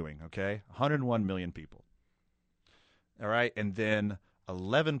Bowl viewing. Okay. 101 million people. All right. And then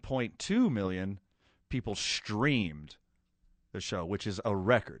 11.2 million people streamed the show, which is a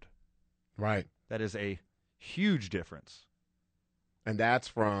record. Right. That is a huge difference. And that's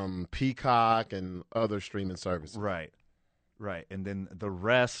from Peacock and other streaming services. Right. Right, and then the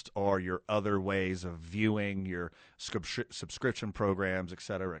rest are your other ways of viewing, your subscription programs, et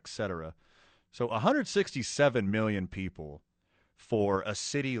cetera, et cetera. So 167 million people for a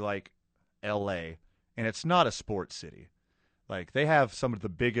city like L.A., and it's not a sports city. Like, they have some of the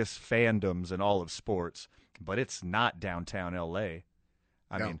biggest fandoms in all of sports, but it's not downtown L.A.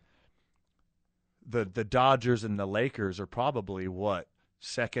 I mean, the Dodgers and the Lakers are probably,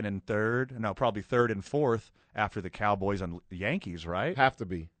 second and third? No, probably third and fourth after the Cowboys and the Yankees, right? Have to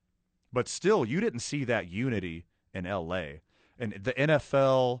be. But still, you didn't see that unity in L.A. And the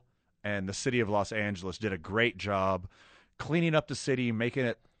NFL and the city of Los Angeles did a great job cleaning up the city, making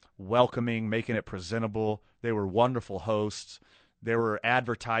it welcoming, making it presentable. They were wonderful hosts. There were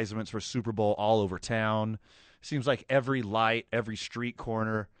advertisements for Super Bowl all over town. Seems like every light, every street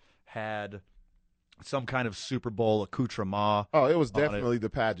corner had some kind of Super Bowl accoutrement. Oh, it was definitely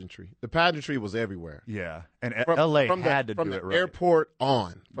the pageantry. The pageantry was everywhere. Yeah, and L.A. had to do it right. From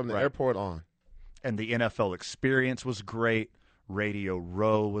the airport on. And the NFL experience was great. Radio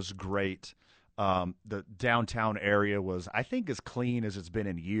Row was great. The downtown area was, I think, as clean as it's been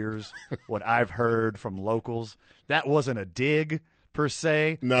in years, what I've heard from locals. That wasn't a dig, per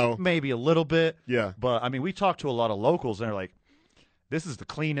se. No. Maybe a little bit. Yeah. But, I mean, we talked to a lot of locals, and they're like, this is the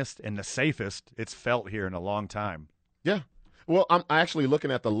cleanest and the safest it's felt here in a long time. Yeah. Well, I'm actually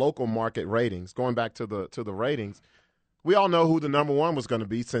looking at the local market ratings. Going back to the ratings, we all know who the number one was going to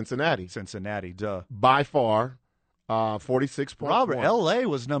be, Cincinnati. Cincinnati, duh. By far, 46.1. Robert, L.A.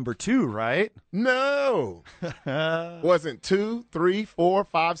 was number 2, right? No. Wasn't 2, 3, 4,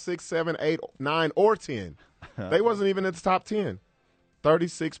 5, 6, 7, 8, 9, or 10. They wasn't even in the top 10.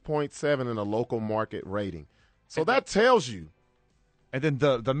 36.7 in a local market rating. So that tells you. And then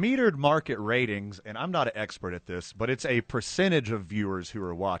the metered market ratings, and I'm not an expert at this, but it's a percentage of viewers who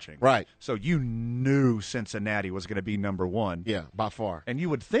are watching. Right. So you knew Cincinnati was going to be number 1. Yeah, by far. And you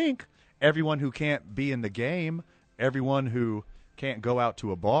would think everyone who can't be in the game, everyone who can't go out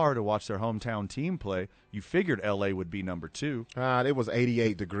to a bar to watch their hometown team play, you figured L.A. would be number 2. It was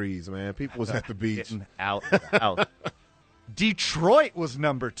 88 degrees, man. People was at the beach. Getting out. Detroit was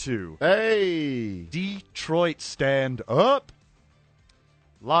number 2. Hey. Detroit, stand up.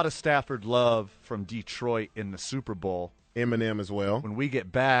 A lot of Stafford love from Detroit in the Super Bowl. Eminem as well. When we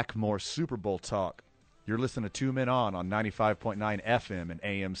get back, more Super Bowl talk. You're listening to 2 Men On 95.9 FM and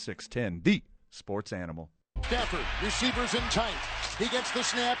AM 610, the Sports Animal. Stafford, receivers in tight. He gets the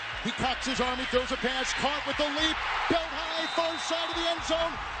snap. He cocks his arm. He throws a pass. Caught with the leap. Belt high, far side of the end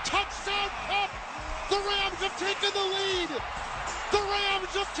zone. Touchdown, Cup! The Rams have taken the lead. The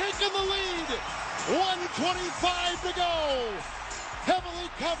Rams have taken the lead. 1:25 to go. Heavily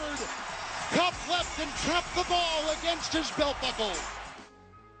covered. Cup left and trapped the ball against his belt buckle.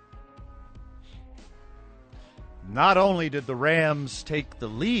 Not only did the Rams take the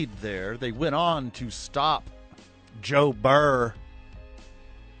lead there, they went on to stop Joe Burrow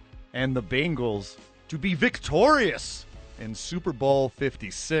and the Bengals to be victorious in Super Bowl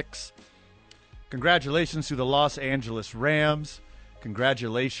 56. Congratulations to the Los Angeles Rams.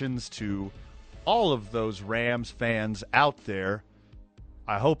 Congratulations to all of those Rams fans out there.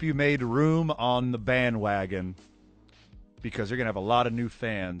 I hope you made room on the bandwagon because you're going to have a lot of new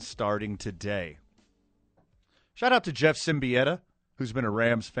fans starting today. Shout out to Jeff Symbieta, who's been a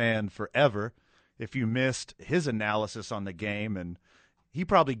Rams fan forever. If you missed his analysis on the game, and he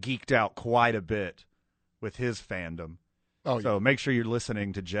probably geeked out quite a bit with his fandom. Oh, yeah. So make sure you're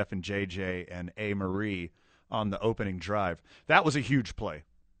listening to Jeff and JJ and A. Marie on the opening drive. That was a huge play.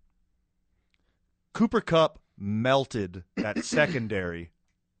 Cooper Kupp melted that secondary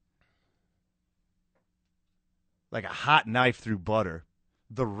like a hot knife through butter.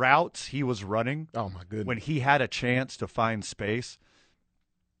 The routes he was running, oh my goodness, when he had a chance to find space,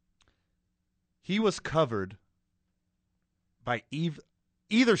 he was covered by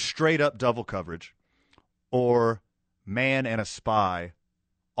either straight up double coverage or man and a spy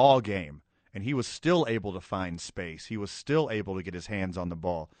all game. And he was still able to find space. He was still able to get his hands on the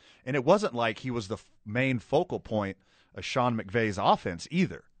ball. And it wasn't like he was the main focal point of Sean McVay's offense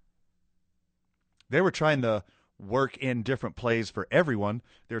either. They were trying to work in different plays for everyone.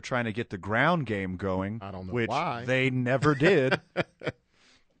 They were trying to get the ground game going, I don't know which why. they never did.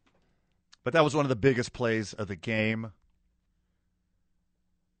 But that was one of the biggest plays of the game.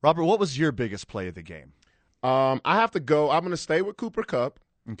 Robert, what was your biggest play of the game? I have to go. I'm going to stay with Cooper Kupp.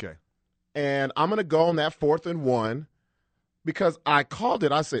 Okay. And I'm going to go on that 4th and 1 because I called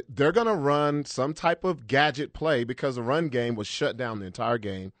it. I said they're going to run some type of gadget play because the run game was shut down the entire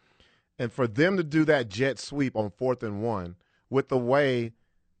game. And for them to do that jet sweep on 4th and 1 with the way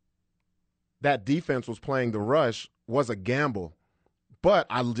that defense was playing the rush was a gamble. But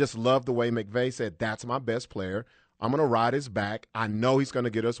I just love the way McVay said, that's my best player. I'm going to ride his back. I know he's going to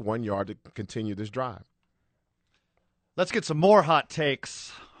get us 1 yard to continue this drive. Let's get some more hot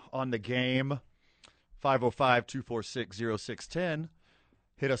takes on the game. 505-246-0610.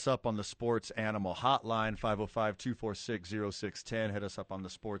 Hit us up on the Sports Animal hotline, 505-246-0610. Hit us up on the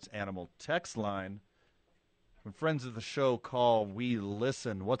Sports Animal text line. When friends of the show call, we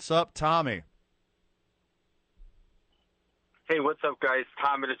listen. What's up, Tommy? Hey, what's up, guys?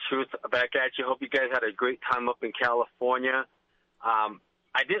 Tommy the Truth back at you. Hope you guys had a great time up in California.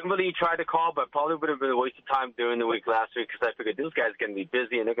 I didn't really try to call, but probably would have been a waste of time during the week last week because I figured this guy's going to be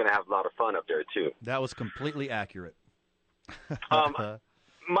busy and they're going to have a lot of fun up there, too. That was completely accurate.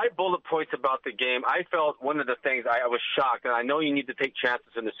 My bullet points about the game, I felt one of the things I was shocked, and I know you need to take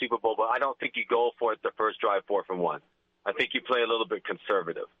chances in the Super Bowl, but I don't think you go for it the first drive 4th and 1. I think you play a little bit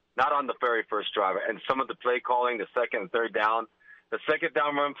conservative. Not on the very first drive. And some of the play calling, the second and third down, the second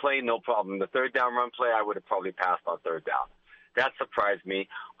down run play, no problem. The third down run play, I would have probably passed on third down. That surprised me.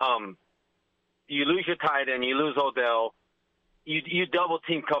 you lose your tight end, you lose Odell. You double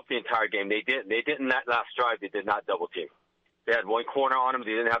team Kupp the entire game. They didn't that last drive. They did not double team. They had one corner on him.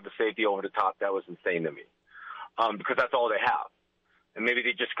 They didn't have the safety over the top. That was insane to me, because that's all they have. And maybe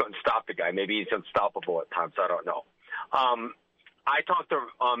they just couldn't stop the guy. Maybe he's unstoppable at times. I don't know. I talked to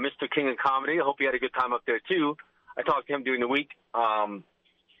Mr. King in comedy. I hope you had a good time up there too. I talked to him during the week.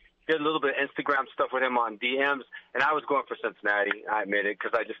 Did a little bit of Instagram stuff with him on DMs, and I was going for Cincinnati. I admit it,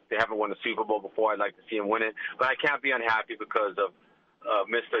 because they haven't won a Super Bowl before. I'd like to see him win it, but I can't be unhappy because of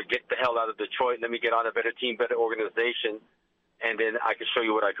Mr. Get the hell out of Detroit. Let me get on a better team, better organization, and then I can show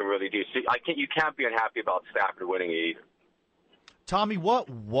you what I can really do. So you can't be unhappy about Stafford winning it either. Tommy,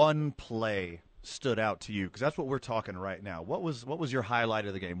 what one play stood out to you? Because that's what we're talking right now. What was your highlight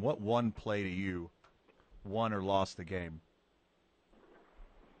of the game? What one play to you won or lost the game?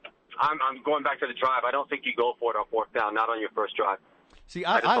 I'm going back to the drive. I don't think you go for it on fourth down, not on your first drive. See,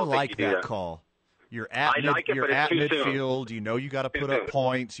 I like that call. You're at midfield. You know you got to put up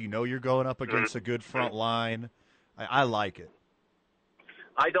points. You know you're going up against a good front line. I like it.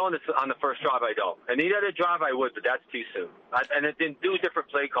 I don't on the first drive. I don't. And the other drive I would, but that's too soon. And it didn't do different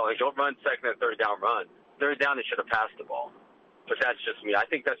play calling. Don't run second and third down run. Third down, they should have passed the ball. But that's just me. I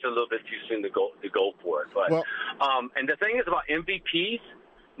think that's a little bit too soon to go for it. But and the thing is about MVPs.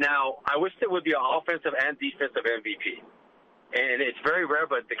 Now, I wish there would be an offensive and defensive MVP. And it's very rare,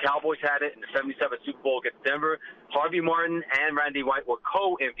 but the Cowboys had it in the 77 Super Bowl against Denver. Harvey Martin and Randy White were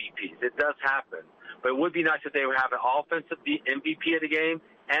co-MVPs. It does happen. But it would be nice if they would have an offensive MVP of the game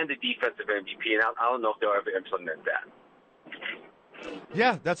and a defensive MVP. And I don't know if they'll ever implement that.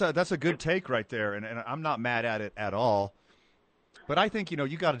 Yeah, that's a good take right there. And I'm not mad at it at all. But I think,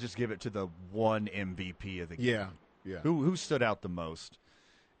 you got to just give it to the one MVP of the game. Yeah. Who stood out the most?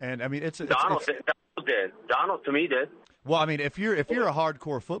 And I mean, Donald did. Donald to me did. Well, I mean, if you're a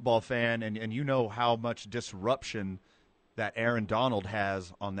hardcore football fan and you know how much disruption that Aaron Donald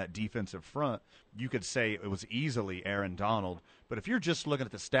has on that defensive front, you could say it was easily Aaron Donald. But if you're just looking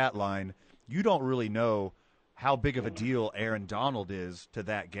at the stat line, you don't really know how big of a deal Aaron Donald is to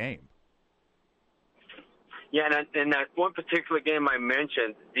that game. Yeah, and in that one particular game I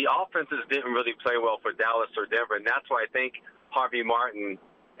mentioned, the offenses didn't really play well for Dallas or Denver, and that's why I think Harvey Martin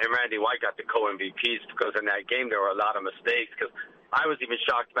and Randy White got the co-MVPs, because in that game there were a lot of mistakes. Because I was even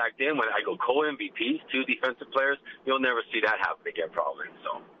shocked back then when I go co-MVPs, two defensive players. You'll never see that happen again, probably.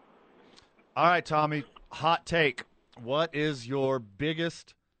 So. All right, Tommy, hot take. What is your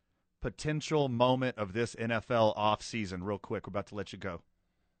biggest potential moment of this NFL offseason? Real quick, we're about to let you go.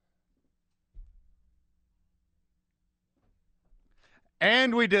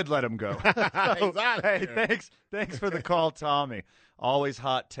 And we did let him go. Hey, thanks for the call, Tommy. Always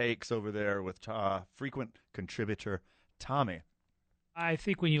hot takes over there with frequent contributor Tommy. I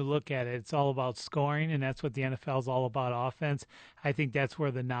think when you look at it, it's all about scoring, and that's what the NFL is all about, offense. I think that's where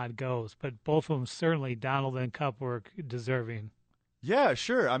the nod goes. But both of them, certainly, Donald and Kupp, were deserving. Yeah,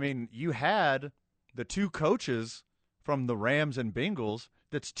 sure. I mean, you had the two coaches from the Rams and Bengals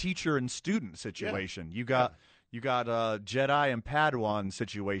that's teacher and student situation. Yeah. You got a Jedi and Padawan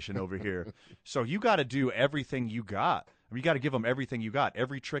situation over here. So you got to do everything you got. I mean, you got to give them everything you got,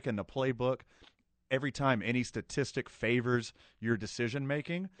 every trick in the playbook, every time any statistic favors your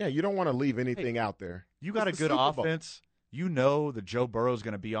decision-making. Yeah, you don't want to leave anything out there. You got a good offense. You know that Joe Burrow's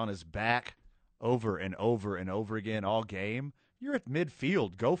going to be on his back over and over and over again all game. You're at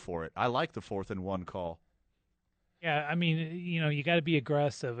midfield. Go for it. I like the 4th and 1 call. Yeah, I mean, you got to be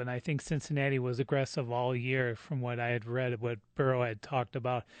aggressive, and I think Cincinnati was aggressive all year from what I had read, what Burrow had talked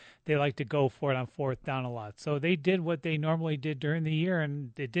about. They like to go for it on 4th down a lot. So they did what they normally did during the year,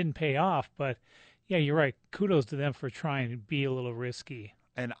 and it didn't pay off. But, yeah, you're right. Kudos to them for trying to be a little risky.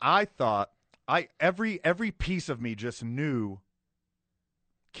 And I thought every piece of me just knew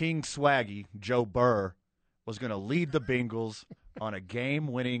King Swaggy, Joe Burr, was going to lead the Bengals on a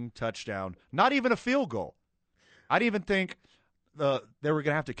game-winning touchdown, not even a field goal. I didn't even think they were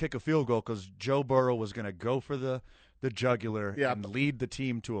going to have to kick a field goal because Joe Burrow was going to go for the jugular and lead the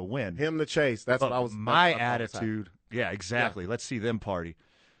team to a win. Him the chase. That's what I was. My attitude. Yeah, exactly. Yeah. Let's see them party.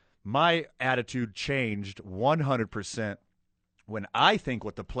 My attitude changed 100% when I think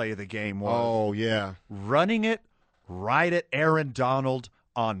what the play of the game was. Oh, yeah. Running it right at Aaron Donald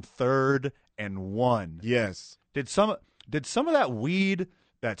on 3rd and 1. Yes. Did some of that weed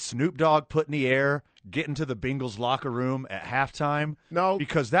that Snoop Dogg put in the air get into the Bengals locker room at halftime? No.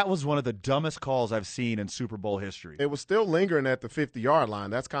 Because that was one of the dumbest calls I've seen in Super Bowl history. It was still lingering at the 50-yard line.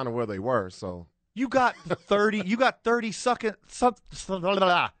 That's kind of where they were, so. You got 30 seconds.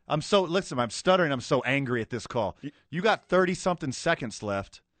 I'm stuttering. I'm so angry at this call. You got 30-something seconds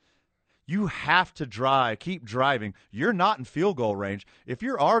left. You have to keep driving. You're not in field goal range. If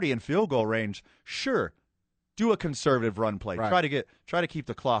you're already in field goal range, sure, do a conservative run play. Right. Try to keep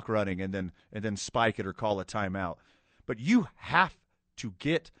the clock running and then spike it or call a timeout. But you have to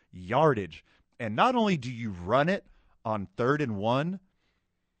get yardage. And not only do you run it on 3rd and 1,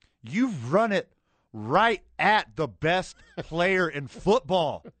 you've run it right at the best player in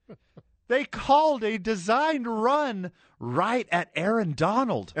football. They called a designed run right at Aaron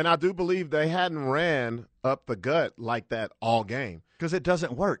Donald. And I do believe they hadn't ran up the gut like that all game. Because it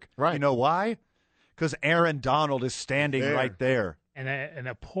doesn't work. Right. You know why? Because Aaron Donald is standing right there. And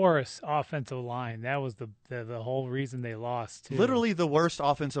a porous offensive line. That was the whole reason they lost, too. Literally the worst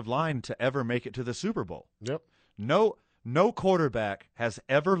offensive line to ever make it to the Super Bowl. Yep. No quarterback has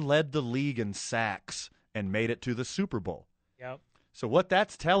ever led the league in sacks and made it to the Super Bowl. Yep. So what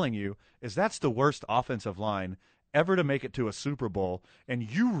that's telling you is that's the worst offensive line ever to make it to a Super Bowl,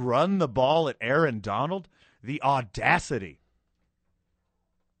 and you run the ball at Aaron Donald? The audacity.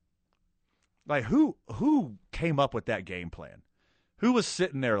 Like, who came up with that game plan? Who was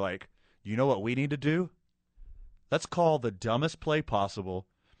sitting there like, you know what we need to do? Let's call the dumbest play possible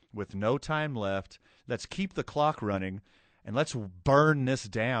with no time left. Let's keep the clock running, and let's burn this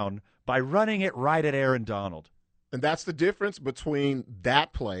down by running it right at Aaron Donald. And that's the difference between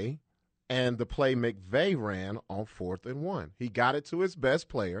that play and the play McVay ran on 4th and 1. He got it to his best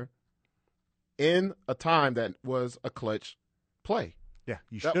player in a time that was a clutch play. Yeah,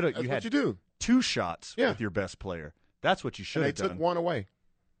 you should have. That's you what had you do. 2 shots with your best player. That's what you should have done. They took one away.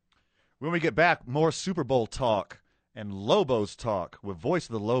 When we get back, more Super Bowl talk and Lobos talk with voice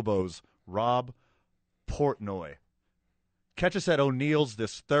of the Lobos, Rob Portnoy. Catch us at O'Neill's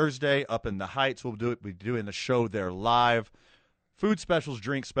this Thursday up in the Heights. We'll be doing the show there live. Food specials,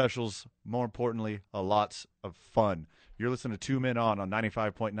 drink specials, more importantly, lots of fun. You're listening to 2 Men On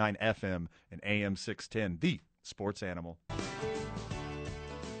 95.9 FM and AM 610, the sports animal.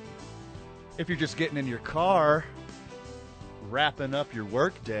 If you're just getting in your car, wrapping up your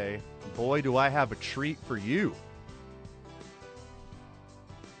work day, boy, do I have a treat for you.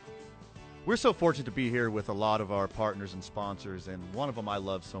 We're so fortunate to be here with a lot of our partners and sponsors, and one of them I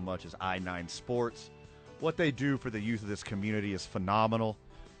love so much is I9 Sports. What they do for the youth of this community is phenomenal.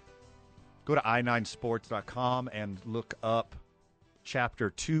 Go to i9sports.com and look up Chapter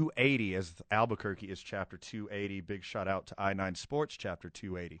 280, as Albuquerque is Chapter 280. Big shout out to I9 Sports, Chapter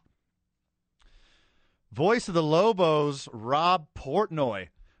 280. Voice of the Lobos, Rob Portnoy.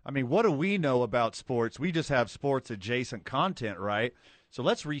 I mean, what do we know about sports? We just have sports-adjacent content, right? So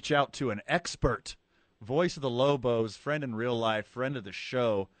let's reach out to an expert. Voice of the Lobos, friend in real life, friend of the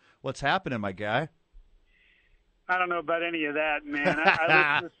show. What's happening, my guy? I don't know about any of that, man.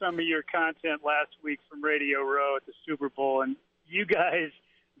 I listened to some of your content last week from Radio Row at the Super Bowl, and you guys,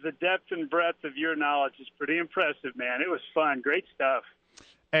 the depth and breadth of your knowledge is pretty impressive, man. It was fun. Great stuff.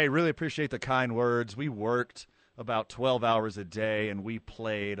 Hey, really appreciate the kind words. We worked about 12 hours a day, and we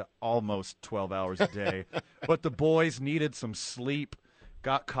played almost 12 hours a day. But the boys needed some sleep,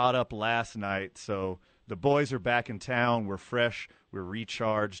 got caught up last night. So the boys are back in town. We're fresh. We're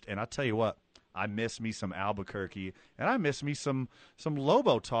recharged. And I'll tell you what, I miss me some Albuquerque, and I miss me some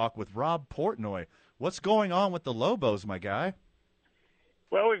Lobo talk with Rob Portnoy. What's going on with the Lobos, my guy?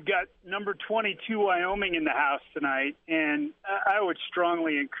 Well, we've got number 22 Wyoming in the house tonight, and I would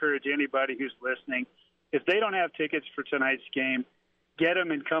strongly encourage anybody who's listening, if they don't have tickets for tonight's game, get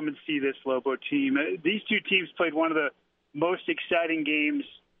them and come and see this Lobo team. These two teams played one of the most exciting games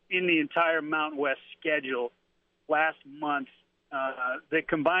in the entire Mountain West schedule last month. They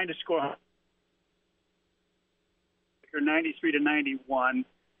combined to score 93-91.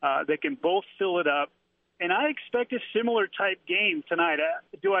 They can both fill it up. And I expect a similar type game tonight.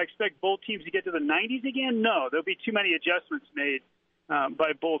 Do I expect both teams to get to the 90s again? No. There'll be too many adjustments made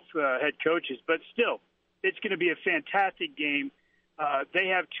by both head coaches. But still, it's going to be a fantastic game. They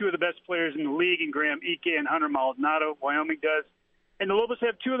have two of the best players in the league in Graham Ike and Hunter Maldonado. Wyoming does. And the Lobos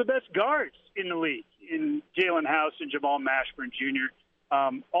have two of the best guards in the league in Jalen House and Jamal Mashburn Jr.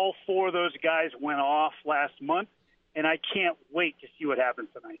 All 4 of those guys went off last month, and I can't wait to see what happens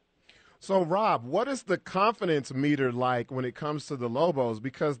tonight. So, Rob, what is the confidence meter like when it comes to the Lobos?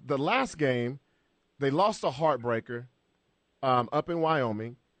 Because the last game, they lost a heartbreaker up in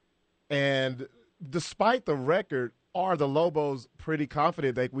Wyoming. And despite the record, are the Lobos pretty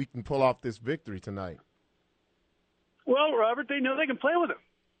confident that we can pull off this victory tonight? Well, Robert, they know they can play with them,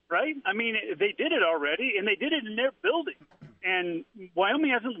 right? I mean, they did it already, and they did it in their building. And Wyoming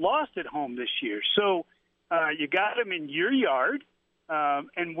hasn't lost at home this year. So you got them in your yard.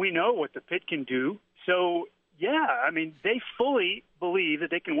 And we know what the pit can do. So yeah, I mean, they fully believe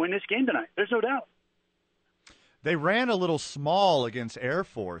that they can win this game tonight. There's no doubt. They ran a little small against Air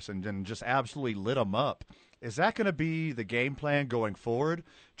Force and just absolutely lit them up. Is that going to be the game plan going forward?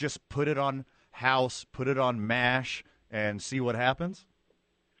 Just put it on house, put it on MASH, and see what happens?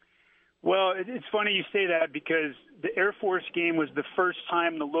 Well, it's funny you say that because the Air Force game was the first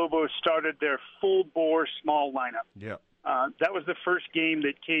time the Lobos started their full-bore small lineup. Yeah. That was the first game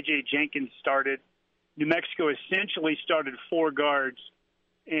that KJ Jenkins started. New Mexico essentially started 4 guards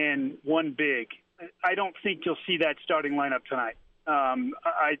and 1 big. I don't think you'll see that starting lineup tonight.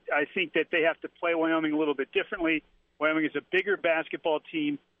 I think that they have to play Wyoming a little bit differently. Wyoming is a bigger basketball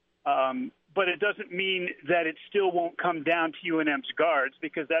team, but it doesn't mean that it still won't come down to UNM's guards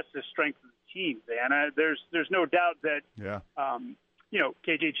because that's the strength of the team, Dan. There's no doubt that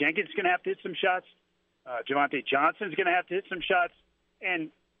KJ Jenkins is going to have to hit some shots. Javonte Johnson is going to have to hit some shots, and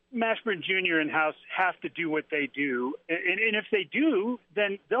Mashburn Jr. and House have to do what they do. And if they do,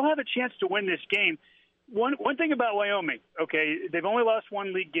 then they'll have a chance to win this game. One thing about Wyoming, okay, they've only lost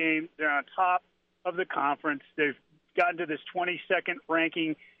 1 league game. They're on top of the conference. They've gotten to this 22nd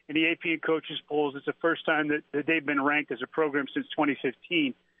ranking in the AP and coaches polls. It's the first time that they've been ranked as a program since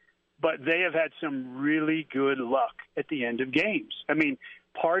 2015. But they have had some really good luck at the end of games. I mean,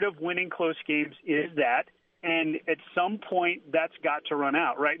 part of winning close games is that. And at some point, that's got to run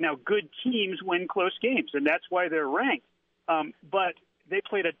out. Right now, good teams win close games, and that's why they're ranked. But they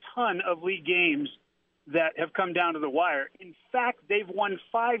played a ton of league games that have come down to the wire. In fact, they've won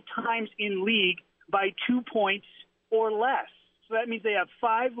 5 times in league by 2 points or less. So that means they have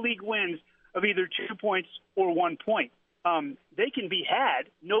 5 league wins of either 2 points or 1 point. They can be had.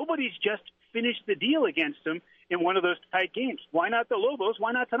 Nobody's just finished the deal against them in one of those tight games. Why not the Lobos?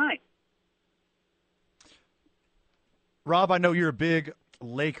 Why not tonight? Rob, I know you're a big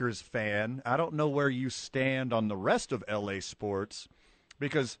Lakers fan. I don't know where you stand on the rest of LA sports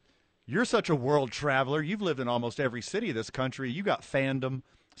because you're such a world traveler. You've lived in almost every city of this country. You got fandom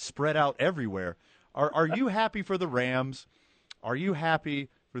spread out everywhere. Are you happy for the Rams? Are you happy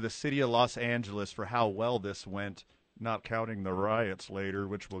for the city of Los Angeles for how well this went, not counting the riots later,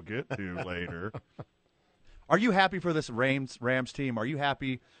 which we'll get to later? Are you happy for this Rams team? Are you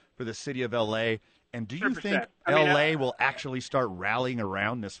happy for the city of LA? And do you 100%. think L.A. will actually start rallying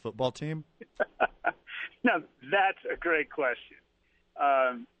around this football team? Now, that's a great question.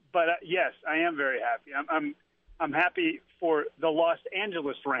 But yes, I am very happy. I'm happy for the Los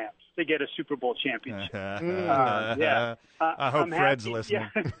Angeles Rams to get a Super Bowl championship. Yeah, I hope Fred's happy, listening.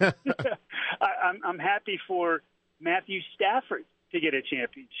 Yeah. I'm happy for Matthew Stafford to get a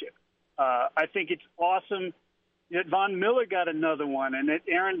championship. I think it's awesome that Von Miller got another one, and that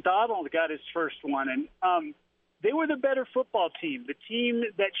Aaron Donald got his first one. And they were the better football team. The team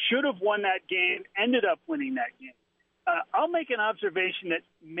that should have won that game ended up winning that game. I'll make an observation that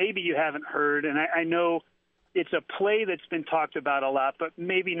maybe you haven't heard, and I know it's a play that's been talked about a lot, but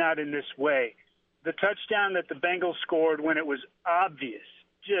maybe not in this way. The touchdown that the Bengals scored when it was obvious,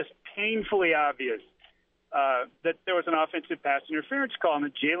 just painfully obvious, that there was an offensive pass interference call and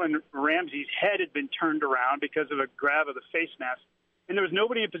that Jalen Ramsey's head had been turned around because of a grab of the face mask. And there was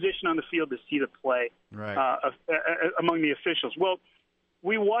nobody in position on the field to see the play among the officials. Well,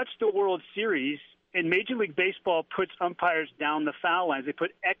 we watched the World Series, and Major League Baseball puts umpires down the foul lines. They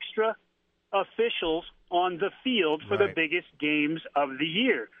put extra officials on the field for the biggest games of the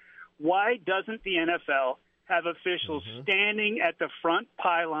year. Why doesn't the NFL have officials standing at the front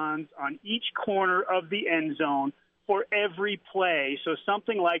pylons on each corner of the end zone for every play so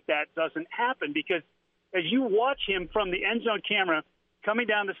something like that doesn't happen? Because as you watch him from the end zone camera coming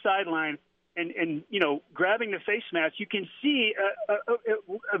down the sideline and grabbing the face mask, you can see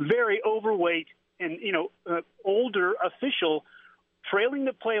a very overweight and older official trailing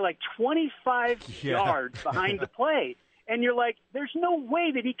the play like 25 yards behind the play. And you're like, there's no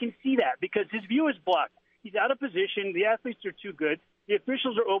way that he can see that because his view is blocked. He's out of position. The athletes are too good. The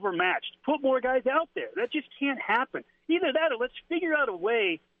officials are overmatched. Put more guys out there. That just can't happen. Either that or let's figure out a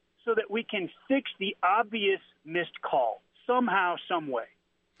way so that we can fix the obvious missed call somehow, some way.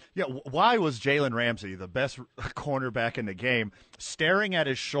 Yeah, why was Jalen Ramsey, the best cornerback in the game, staring at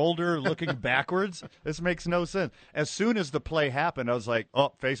his shoulder, looking backwards? This makes no sense. As soon as the play happened, I was like,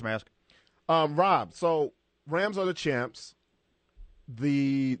 oh, face mask. Rob, so Rams are the champs.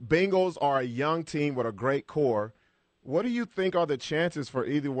 The Bengals are a young team with a great core. What do you think are the chances for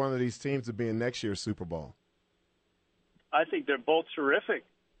either one of these teams to be in next year's Super Bowl? I think they're both terrific.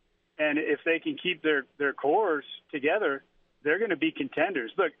 And if they can keep their cores together, they're going to be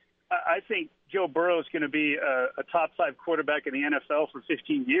contenders. Look, I think Joe Burrow is going to be a top 5 quarterback in the NFL for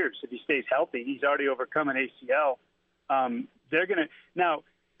 15 years if he stays healthy. He's already overcome an ACL. They're going to now.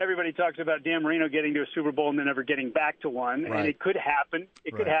 Everybody talks about Dan Marino getting to a Super Bowl and then never getting back to one, and it could happen.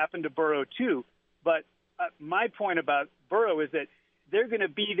 It could happen to Burrow too. But my point about Burrow is that they're going to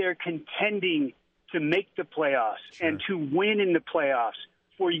be there contending to make the playoffs and to win in the playoffs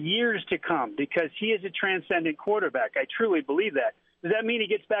for years to come because he is a transcendent quarterback. I truly believe that. Does that mean he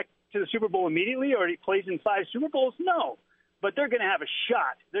gets back to the Super Bowl immediately or he plays in 5 Super Bowls? No. But they're going to have a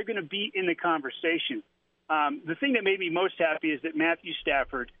shot. They're going to be in the conversation. The thing that made me most happy is that Matthew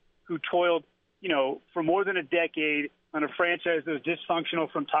Stafford, who toiled, for more than a decade on a franchise that was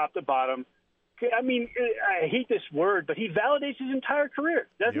dysfunctional from top to bottom. I mean, I hate this word, but he validates his entire career,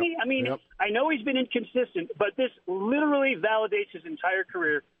 doesn't he? I mean, I know he's been inconsistent, but this literally validates his entire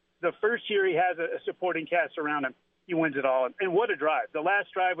career. The first year he has a supporting cast around him, he wins it all. And what a drive. The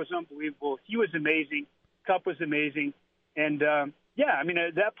last drive was unbelievable. He was amazing. Kupp was amazing. And,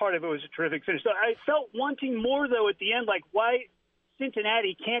 that part of it was a terrific finish. So I felt wanting more, though, at the end, like why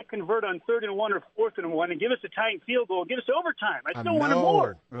Cincinnati can't convert on 3rd and 1 or 4th and 1 and give us a tying field goal, give us overtime. I still wanted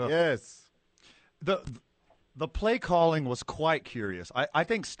more. Yes. The play calling was quite curious. I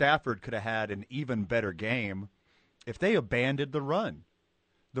think Stafford could have had an even better game if they abandoned the run.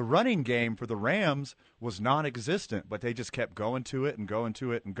 The running game for the Rams was non-existent, but they just kept going to it and going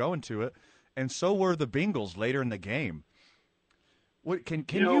to it and going to it, and so were the Bengals later in the game. Can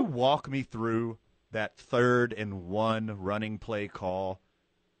you walk me through that 3rd and 1 running play call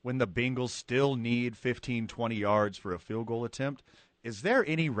when the Bengals still need 15, 20 yards for a field goal attempt? Is there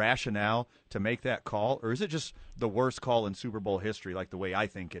any rationale to make that call, or is it just the worst call in Super Bowl history, like the way I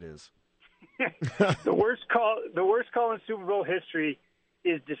think it is? The worst call in Super Bowl history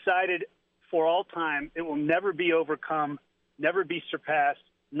is decided for all time. It will never be overcome, never be surpassed.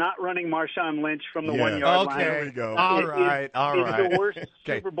 Not running Marshawn Lynch from the 1 yard line. Okay, there you go. All right. It's the worst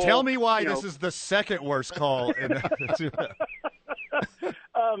Super Bowl. Tell me why this is the second worst call.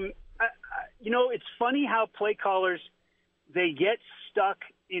 It's funny how play callers, they get stuck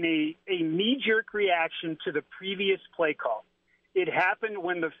in a knee-jerk reaction to the previous play call. It happened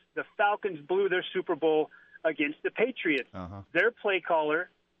when the Falcons blew their Super Bowl against the Patriots. Their play caller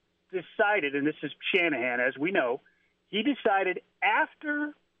decided, and this is Shanahan, as we know, he decided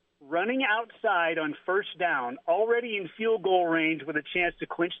after running outside on 1st down, already in field goal range with a chance to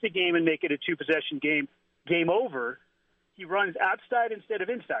clinch the game and make it a 2-possession game over, he runs outside instead of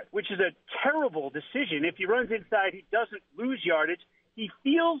inside, which is a terrible decision. If he runs inside, he doesn't lose yardage. He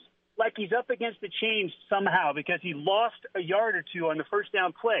feels like he's up against the chains somehow because he lost a yard or two on the 1st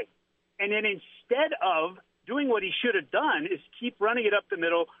down play. And then instead of doing what he should have done is keep running it up the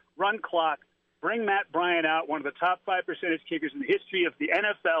middle, run clock, bring Matt Bryant out, one of the top 5% kickers in the history of the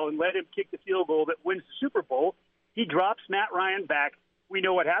NFL, and let him kick the field goal that wins the Super Bowl. He drops Matt Ryan back. We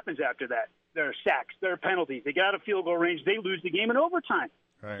know what happens after that. There are sacks. There are penalties. They get out of field goal range. They lose the game in overtime.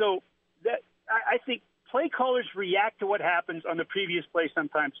 Right. So I think play callers react to what happens on the previous play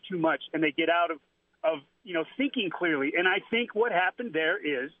sometimes too much, and they get out of thinking clearly. And I think what happened there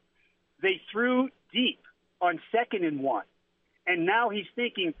is they threw deep on 2nd and 1. And now he's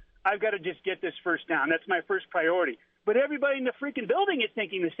thinking, I've got to just get this 1st down. That's my first priority. But everybody in the freaking building is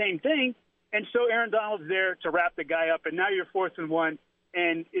thinking the same thing. And so Aaron Donald's there to wrap the guy up. And now you're 4th and 1.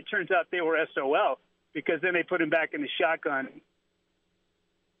 And it turns out they were SOL because then they put him back in the shotgun.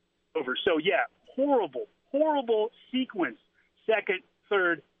 Over. So, yeah, horrible sequence. 2nd,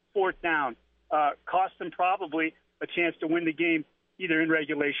 3rd, 4th down. Cost them probably a chance to win the game either in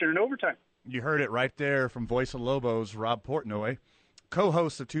regulation or in overtime. You heard it right there from Voice of Lobos, Rob Portnoy.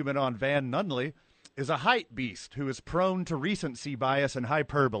 Co-host of 2 Men On, Van Nunley, is a hype beast who is prone to recency bias and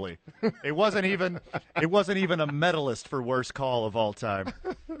hyperbole. It wasn't even a medalist for worst call of all time.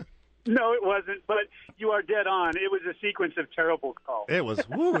 No, it wasn't, but you are dead on. It was a sequence of terrible calls. It was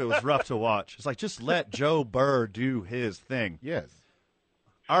rough to watch. It's like, just let Joe Burr do his thing. Yes.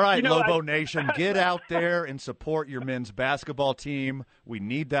 All right, Lobo Nation, get out there and support your men's basketball team. We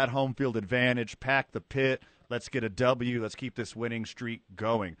need that home field advantage. Pack the pit. Let's get a W. Let's keep this winning streak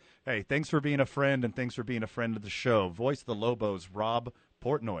going. Hey, thanks for being a friend, and thanks for being a friend of the show. Voice of the Lobos, Rob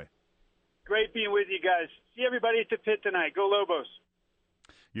Portnoy. Great being with you guys. See everybody at the pit tonight. Go Lobos.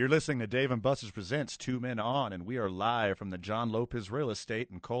 You're listening to Dave & Buster's Presents 2 Men On, and we are live from the John Lopez Real Estate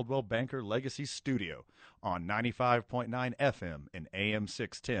and Coldwell Banker Legacy Studio on 95.9 FM and AM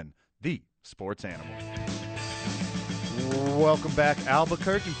 610, the Sports Animal. Welcome back,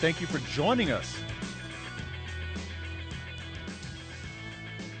 Albuquerque. Thank you for joining us.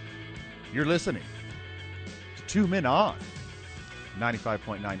 You're listening to 2 Men On,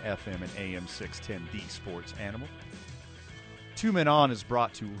 95.9 FM and AM 610, The Sports Animal. Two Men On is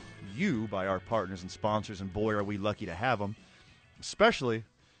brought to you by our partners and sponsors, and boy, are we lucky to have them, especially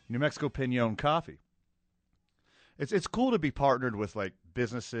New Mexico Pinon Coffee. It's cool to be partnered with like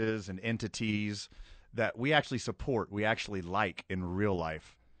businesses and entities that we actually support, we actually like in real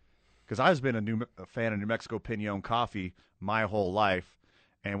life. Because I've been a fan of New Mexico Pinon Coffee my whole life,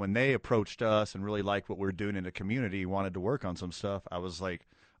 and when they approached us and really liked what we're doing in the community, wanted to work on some stuff, I was like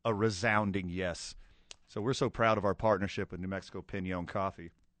a resounding yes. So we're so proud of our partnership with New Mexico Pinon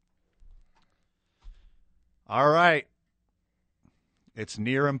Coffee. All right. It's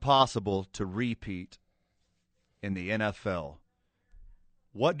near impossible to repeat in the NFL.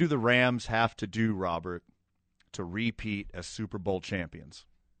 What do the Rams have to do, Robert, to repeat as Super Bowl champions?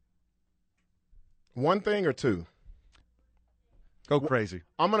 One thing or two? Go crazy.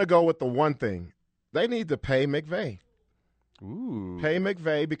 I'm going to go with the one thing. They need to pay McVay. Ooh. Pay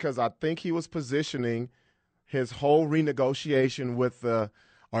McVay, because I think he was positioning his whole renegotiation with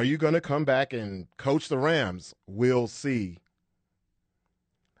are you going to come back and coach the Rams? We'll see.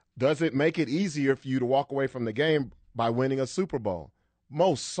 Does it make it easier for you to walk away from the game by winning a Super Bowl?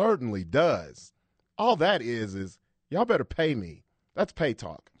 Most certainly does. All that is y'all better pay me. That's pay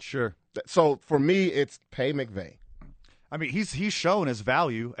talk. Sure. So for me, it's pay McVay. I mean, he's shown his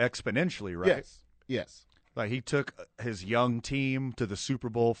value exponentially, right? Yes. Like he took his young team to the Super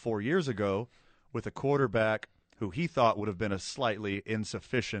Bowl 4 years ago with a quarterback who he thought would have been a slightly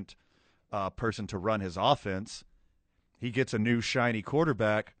insufficient person to run his offense. He gets a new shiny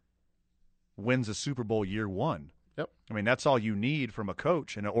quarterback, wins a Super Bowl year one. Yep. I mean, that's all you need from a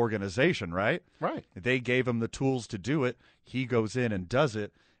coach and an organization, right? Right. They gave him the tools to do it. He goes in and does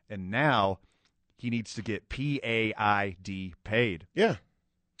it, and now he needs to get PAID paid. Yeah.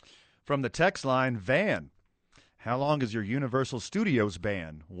 From the text line, Van, how long is your Universal Studios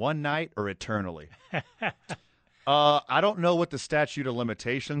ban? One night or eternally? I don't know what the statute of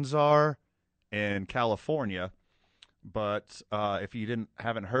limitations are in California, but if you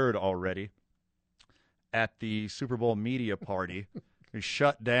haven't heard already, at the Super Bowl media party, we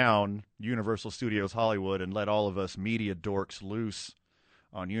shut down Universal Studios Hollywood and let all of us media dorks loose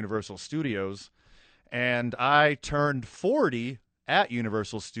on Universal Studios. And I turned 40 at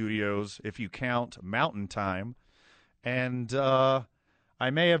Universal Studios, if you count Mountain Time. And I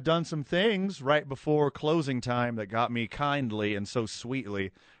may have done some things right before closing time that got me kindly and so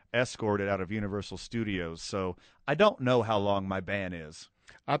sweetly escorted out of Universal Studios. So I don't know how long my ban is.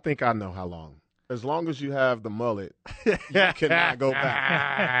 I think I know how long. As long as you have the mullet, you cannot go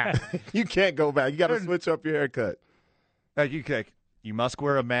back. You can't go back. You got to switch up your haircut. You must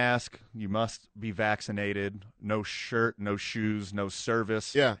wear a mask. You must be vaccinated. No shirt, no shoes, no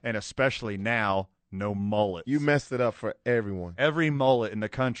service. Yeah. And especially now, no mullets. You messed it up for everyone. Every mullet in the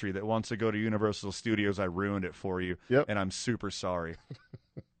country that wants to go to Universal Studios, I ruined it for you. Yep. And I'm super sorry.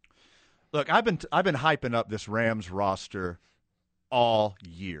 Look, I've been hyping up this Rams roster all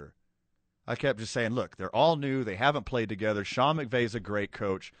year. I kept just saying, look, they're all new. They haven't played together. Sean McVay's a great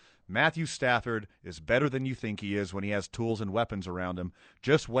coach. Matthew Stafford is better than you think he is when he has tools and weapons around him.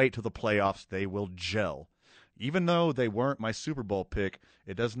 Just wait till the playoffs. They will gel. Even though they weren't my Super Bowl pick,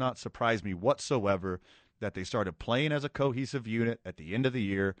 it does not surprise me whatsoever that they started playing as a cohesive unit at the end of the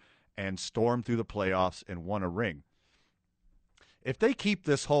year and stormed through the playoffs and won a ring. If they keep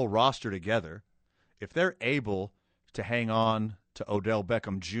this whole roster together, if they're able to hang on to Odell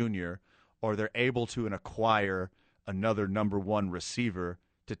Beckham Jr., or they're able to acquire another number one receiver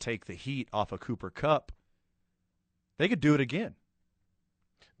to take the heat off of Cooper Kupp, they could do it again.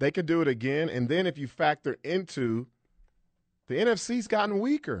 They could do it again, and then if you factor into the NFC's gotten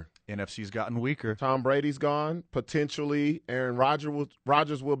weaker. NFC's gotten weaker. Tom Brady's gone. Potentially Aaron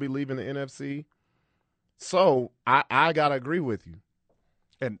Rodgers will be leaving the NFC. So I got to agree with you.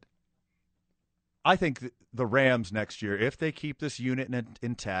 And I think the Rams next year, if they keep this unit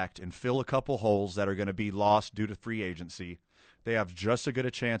intact and fill a couple holes that are going to be lost due to free agency, they have just as good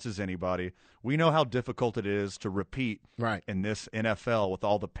a chance as anybody. We know how difficult it is to repeat in this NFL with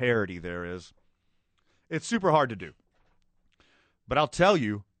all the parity there is. It's super hard to do. But I'll tell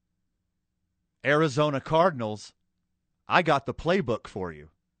you, Arizona Cardinals, I got the playbook for you.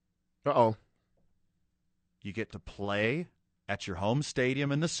 Uh-oh. You get to play at your home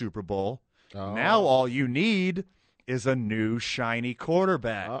stadium in the Super Bowl. Oh. Now all you need is a new shiny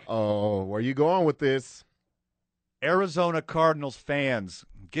quarterback. Uh-oh. Where you going with this? Arizona Cardinals fans,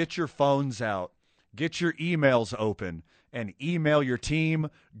 get your phones out. Get your emails open and email your team.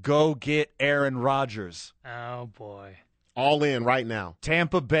 Go get Aaron Rodgers. Oh, boy. All in right now.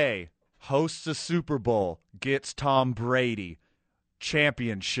 Tampa Bay hosts a Super Bowl, gets Tom Brady.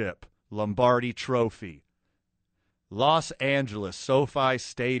 championship, Lombardi Trophy. Los Angeles, SoFi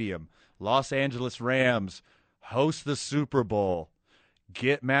Stadium, Los Angeles Rams host the Super Bowl.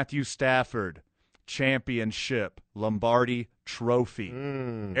 Get Matthew Stafford, championship, Lombardi Trophy.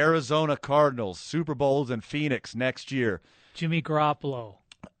 Arizona Cardinals, Super Bowls in Phoenix next year. Jimmy Garoppolo.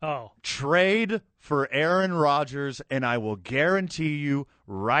 Oh. Trade for Aaron Rodgers, and I will guarantee you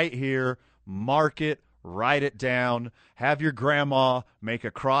right here, mark it, write it down, have your grandma make a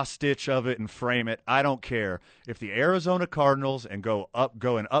cross-stitch of it and frame it. I don't care. If the Arizona Cardinals go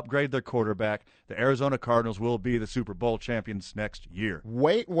and upgrade their quarterback, the Arizona Cardinals will be the Super Bowl champions next year.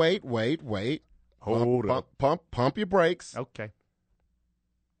 Wait. Hold up. Pump your brakes. Okay.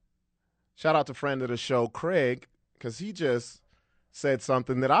 Shout out to friend of the show, Craig, because he just said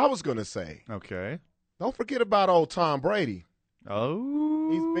something that I was going to say. Okay. Don't forget about old Tom Brady. Oh.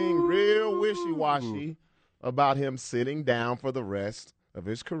 He's being real wishy-washy about him sitting down for the rest of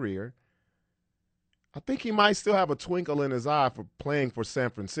his career. I think he might still have a twinkle in his eye for playing for San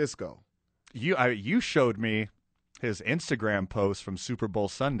Francisco. You showed me his Instagram post from Super Bowl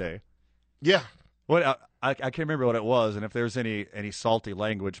Sunday. Yeah. What I can't remember what it was, and if there's any salty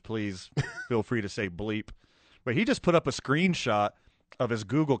language, please feel free to say bleep. But he just put up a screenshot of his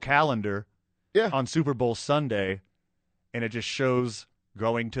Google Calendar on Super Bowl Sunday, and it just shows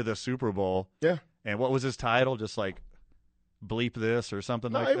going to the Super Bowl. Yeah. And what was his title? Just like bleep this or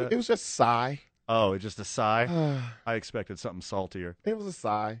something like that? It was just sigh. Oh, just a sigh? I expected something saltier. It was a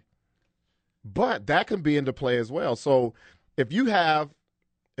sigh. But that can be into play as well. So if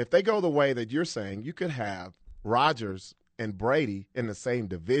they go the way that you're saying, you could have Rodgers and Brady in the same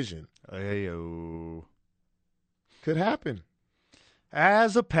division. Ayo. Could happen.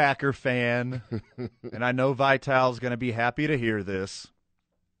 As a Packer fan, and I know Vital's going to be happy to hear this,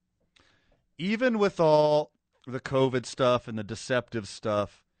 even with all the COVID stuff and the deceptive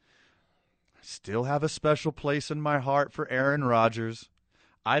stuff, I still have a special place in my heart for Aaron Rodgers.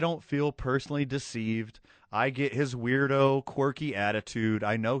 I don't feel personally deceived. I get his weirdo, quirky attitude.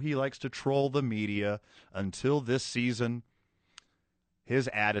 I know he likes to troll the media. Until this season, his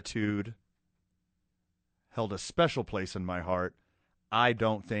attitude held a special place in my heart. I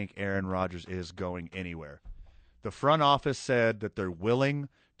don't think Aaron Rodgers is going anywhere. The front office said that they're willing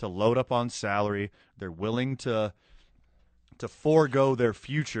to load up on salary. They're willing to forego their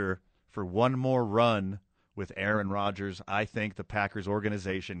future for one more run with Aaron Rodgers. I think the Packers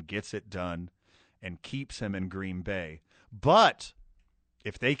organization gets it done and keeps him in Green Bay. But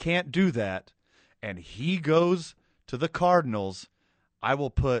if they can't do that and he goes to the Cardinals, I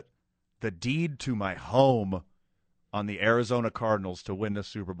will put the deed to my home on the Arizona Cardinals to win the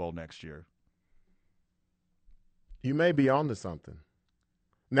Super Bowl next year. You may be on to something.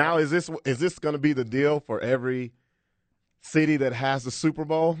 Now, is this going to be the deal for every city that has the Super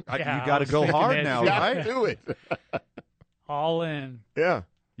Bowl? You got to go hard now, right? Do it. All in. Yeah.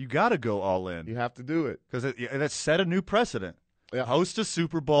 You got to go all in. You have to do it. Because that set a new precedent. Yeah. Host a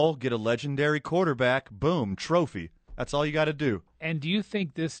Super Bowl, get a legendary quarterback, boom, trophy. That's all you got to do. And do you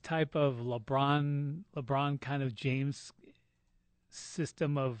think this type of LeBron kind of James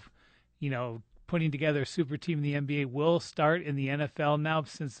system of, putting together a super team in the NBA will start in the NFL now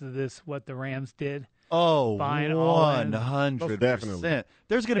since of this, what the Rams did? Oh, Buying all in. 100%.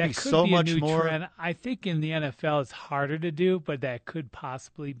 There's going to be so much more. Trend. I think in the NFL it's harder to do, but that could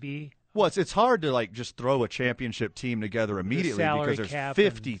possibly be. Well, it's hard to just throw a championship team together immediately because there's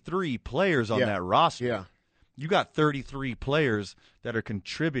 53 players on that roster. Yeah. You got 33 players that are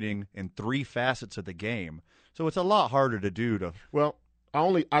contributing in 3 facets of the game. So it's a lot harder to do. Well,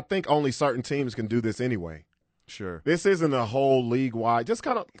 I think only certain teams can do this anyway. Sure. This isn't a whole league-wide. Just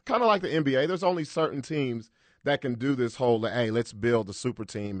kind of like the NBA. There's only certain teams that can do this whole, hey, let's build a super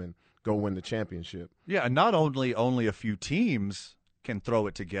team and go win the championship. Yeah, and not only a few teams can throw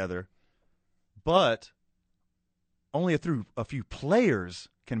it together, but only a few players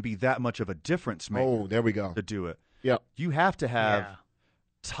can be that much of a difference maker. Oh, there we go. To do it. Yeah. You have to have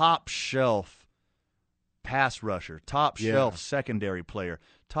top shelf pass rusher, top shelf secondary player,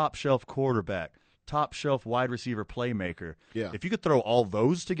 top shelf quarterback, top shelf wide receiver playmaker. Yeah. If you could throw all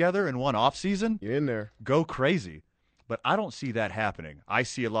those together in one offseason, you're in there. Go crazy. But I don't see that happening. I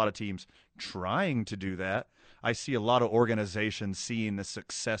see a lot of teams trying to do that. I see a lot of organizations seeing the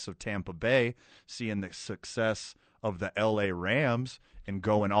success of Tampa Bay, seeing the success of the LA Rams, and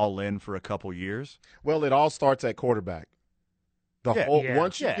going all in for a couple years. Well, it all starts at quarterback.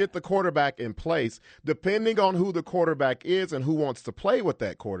 Once you get the quarterback in place, depending on who the quarterback is and who wants to play with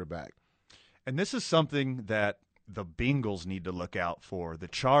that quarterback. And this is something that the Bengals need to look out for. The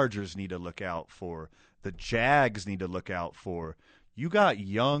Chargers need to look out for. The Jags need to look out for. You got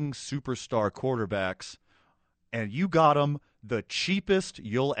young superstar quarterbacks, and you got them the cheapest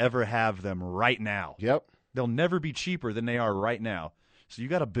you'll ever have them right now. Yep. They'll never be cheaper than they are right now. So you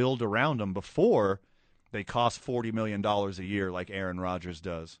got to build around them before they cost $40 million a year like Aaron Rodgers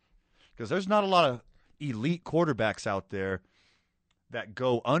does. Because there's not a lot of elite quarterbacks out there that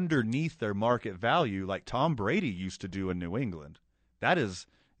go underneath their market value like Tom Brady used to do in New England. That is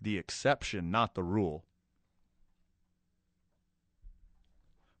the exception, not the rule.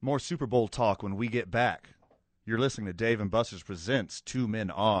 More Super Bowl talk when we get back. You're listening to Dave & Buster's Presents Two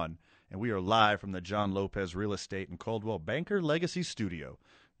Men On, and we are live from the John Lopez Real Estate and Coldwell Banker Legacy Studio.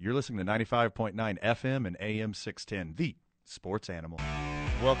 You're listening to 95.9 FM and AM 610, the Sports Animal.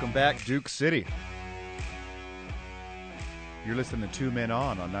 Welcome back, Duke City. You're listening to Two Men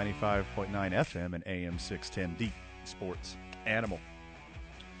On 95.9 FM and AM 610, the Sports Animal.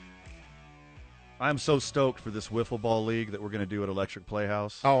 I'm so stoked for this wiffle ball league that we're going to do at Electric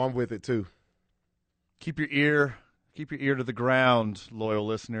Playhouse. Oh, I'm with it too. Keep your ear to the ground, loyal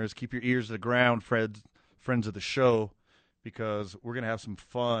listeners. Keep your ears to the ground, friends of the show, because we're going to have some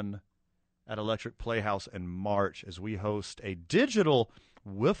fun at Electric Playhouse in March as we host a digital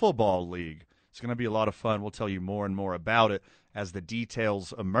wiffle ball league. It's going to be a lot of fun. We'll tell you more and more about it as the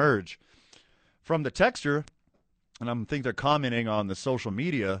details emerge. From the texter, and I think they're commenting on the social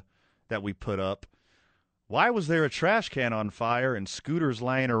media that we put up, why was there a trash can on fire and scooters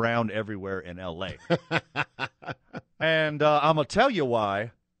lying around everywhere in L.A.? And I'm going to tell you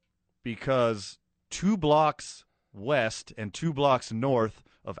why. Because 2 blocks west and 2 blocks north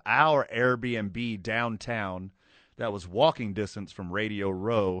of our Airbnb downtown that was walking distance from Radio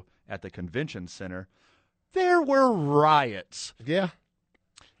Row at the convention center, there were riots. Yeah.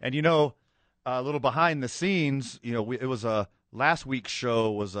 And, you know, a little behind the scenes, you know, it was last week's show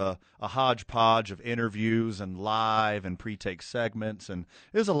was a hodgepodge of interviews and live and pre-take segments, and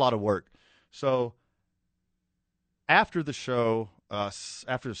it was a lot of work. So after the show,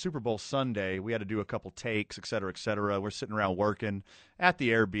 after the Super Bowl Sunday, we had to do a couple takes, et cetera, et cetera. We're sitting around working at the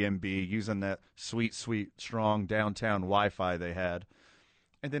Airbnb using that sweet, strong downtown Wi-Fi they had.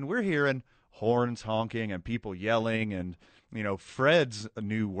 And then we're hearing horns honking and people yelling, and, you know, Fred's a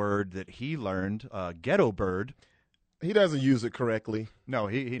new word that he learned, ghetto bird. He doesn't use it correctly. No,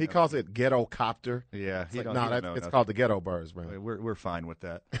 he calls it ghetto copter. Yeah, it's called the ghetto birds, man. We're fine with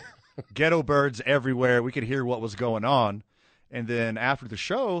that. Ghetto birds everywhere. We could hear what was going on, and then after the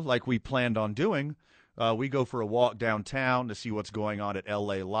show, like we planned on doing, we go for a walk downtown to see what's going on at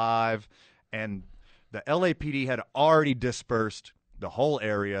LA Live, and the LAPD had already dispersed the whole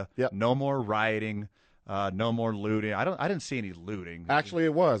area. Yep. No more rioting. No more looting. I didn't see any looting. Actually,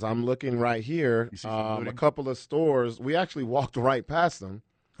 it was. I'm looking right here. A couple of stores. We actually walked right past them.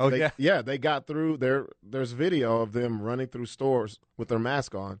 Oh, yeah. They got through. There's video of them running through stores with their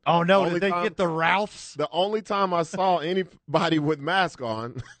mask on. Oh no! Did they get the Ralphs? The only time I saw anybody with mask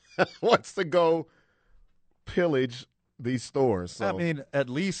on wants to go pillage these stores. So. I mean, at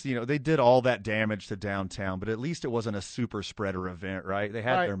least, you know, they did all that damage to downtown, but at least it wasn't a super spreader event, right? They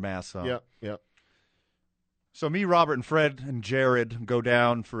had their masks on. Yep. So me, Robert, and Fred and Jared go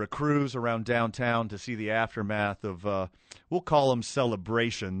down for a cruise around downtown to see the aftermath of, we'll call them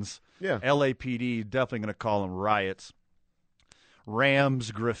celebrations. Yeah. LAPD, definitely going to call them riots.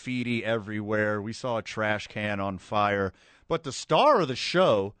 Rams, graffiti everywhere. We saw a trash can on fire. But the star of the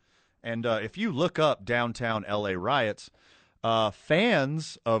show, and if you look up downtown LA riots,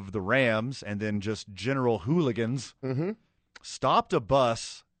 fans of the Rams and then just general hooligans stopped a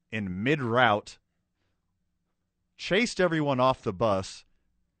bus in mid-route, chased everyone off the bus,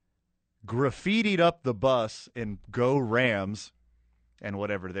 graffitied up the bus in Go Rams, and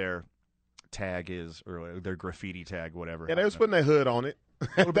whatever their tag is, or their graffiti tag, whatever. Yeah, they was putting their hood on it.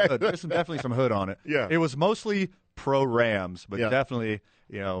 There's definitely some hood on it. Yeah. It was mostly pro-Rams, but Yeah. definitely,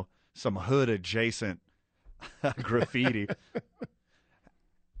 you know, some hood-adjacent graffiti.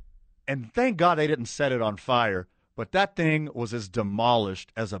 And thank God they didn't set it on fire. But that thing was as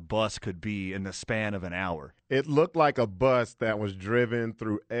demolished as a bus could be in the span of an hour. It looked like a bus that was driven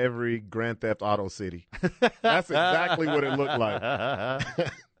through every Grand Theft Auto city. That's exactly what it looked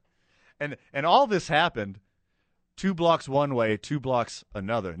like. And all this happened 2 blocks one way, 2 blocks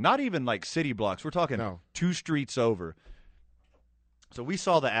another. Not even like city blocks. We're talking 2 streets over. So we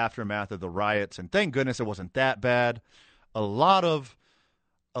saw the aftermath of the riots, and thank goodness it wasn't that bad. A lot of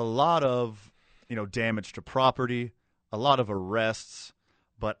you know, damage to property, a lot of arrests,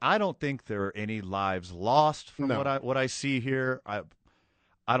 but I don't think there are any lives lost from what I see here.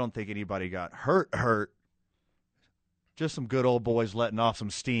 I don't think anybody got hurt. Just some good old boys letting off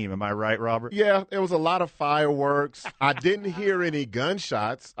some steam. Am I right, Robert? Yeah, there was a lot of fireworks. I didn't hear any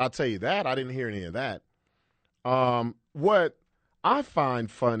gunshots. I'll tell you that. I didn't hear any of that. What I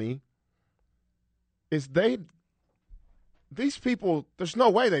find funny is these people, there's no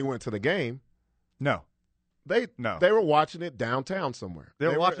way they went to the game. No. They were watching it downtown somewhere. They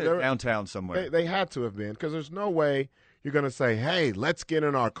were watching it downtown somewhere. They had to have been, because there's no way you're going to say, hey, let's get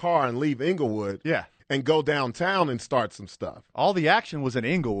in our car and leave Inglewood and go downtown and start some stuff. All the action was in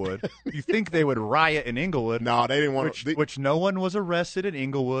Inglewood. You think they would riot in Inglewood. No, they didn't want to. Which no one was arrested in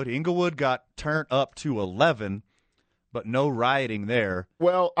Inglewood. Inglewood got turned up to 11, but no rioting there.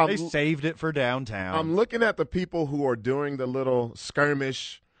 Well, they saved it for downtown. I'm looking at the people who are doing the little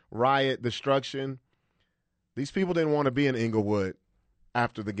skirmish, riot, destruction. These people didn't want to be in Inglewood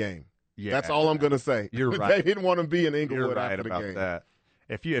after the game. Yeah, that's all I'm going to say. You're right. They didn't want to be in Inglewood You're right after the about game. That.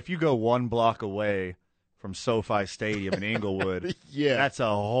 If you go 1 block away from SoFi Stadium in Inglewood, that's a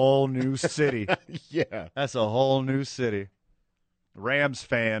whole new city. Yeah, that's a whole new city. Rams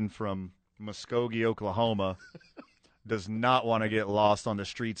fan from Muskogee, Oklahoma, does not want to get lost on the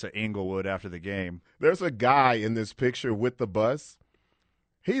streets of Inglewood after the game. There's a guy in this picture with the bus.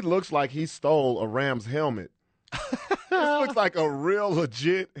 He looks like he stole a Rams helmet. This looks like a real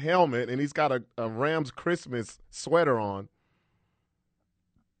legit helmet, and he's got a Rams Christmas sweater on.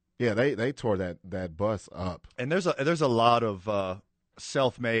 Yeah, they tore that bus up. And there's a lot of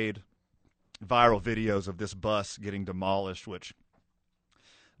self-made viral videos of this bus getting demolished, which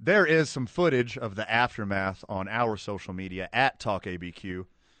there is some footage of the aftermath on our social media at TalkABQ.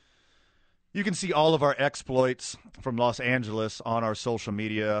 You can see all of our exploits from Los Angeles on our social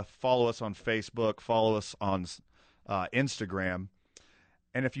media. Follow us on Facebook. Follow us on Instagram.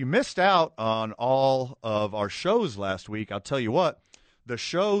 And if you missed out on all of our shows last week, I'll tell you what, the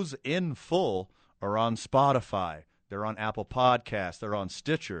shows in full are on Spotify. They're on Apple Podcasts. They're on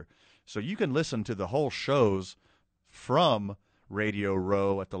Stitcher. So you can listen to the whole shows from Radio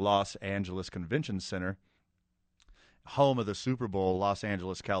Row at the Los Angeles Convention Center, home of the Super Bowl, Los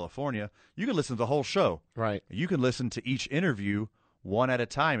Angeles, California. You can listen to the whole show. Right. You can listen to each interview one at a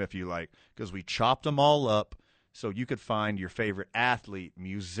time if you like, because we chopped them all up so you could find your favorite athlete,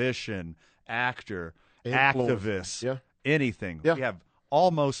 musician, actor, activist, anything. Yeah. We have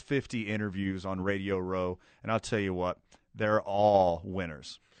almost 50 interviews on Radio Row, and I'll tell you what, they're all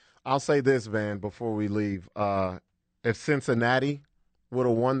winners. I'll say this, Van, before we leave. If Cincinnati would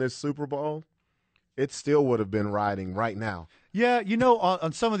have won this Super Bowl, it still would have been riding right now. Yeah, you know,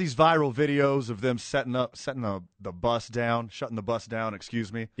 on some of these viral videos of them setting the bus down, shutting the bus down,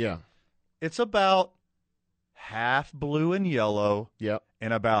 excuse me. Yeah. It's about half blue and yellow. Yep.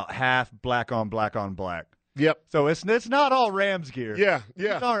 And about half black on black on black. Yep. So it's not all Rams gear. Yeah. These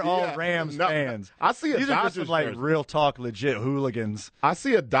aren't all Rams fans. I see a These Dodgers are just like jersey. real talk, legit hooligans. I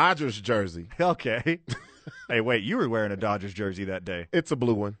see a Dodgers jersey. Okay. Hey, wait, you were wearing a Dodgers jersey that day. It's a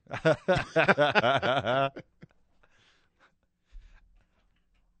blue one.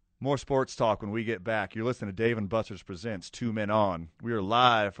 More sports talk when we get back. You're listening to Dave and Buster's Presents 2 Men On. We are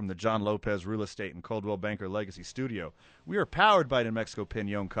live from the John Lopez Real Estate and Coldwell Banker Legacy Studio. We are powered by New Mexico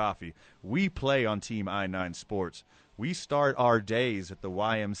Pinon Coffee. We play on Team I-9 Sports. We start our days at the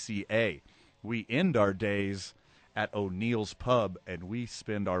YMCA. We end our days at O'Neill's Pub, and we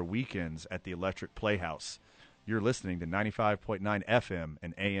spend our weekends at the Electric Playhouse. You're listening to 95.9 FM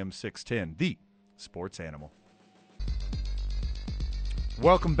and AM 610, the Sports Animal.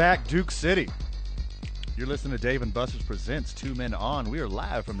 Welcome back, Duke City. You're listening to Dave and Buster's Presents 2 Men On. We are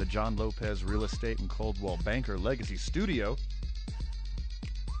live from the John Lopez Real Estate and Coldwell Banker Legacy Studio.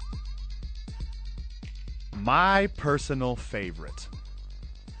 My personal favorite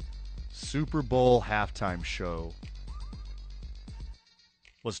Super Bowl halftime show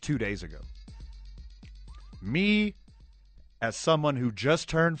was 2 days ago. Me, as someone who just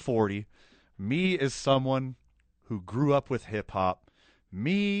turned 40, me as someone who grew up with hip-hop,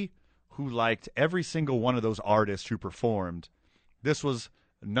 me who liked every single one of those artists who performed, this was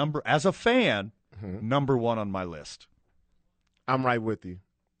as a fan, number one on my list. I'm right with you.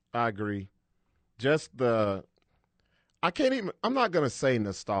 I agree. I'm not going to say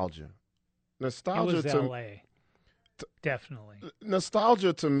nostalgia. Nostalgia it was L.A. Definitely.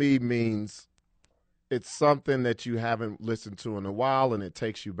 Nostalgia to me means it's something that you haven't listened to in a while and it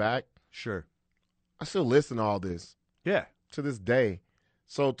takes you back. Sure. I still listen to all this. Yeah. To this day.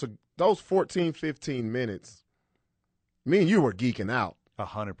 So to those 14, 15 minutes, me and you were geeking out.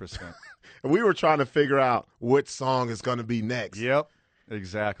 100%. And we were trying to figure out which song is going to be next. Yep,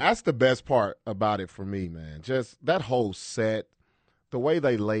 exactly. That's the best part about it for me, man. Just that whole set, the way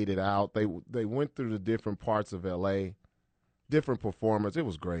they laid it out. They went through the different parts of L.A. different performers. It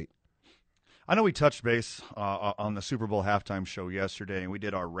was great. I know we touched base on the Super Bowl halftime show yesterday, and we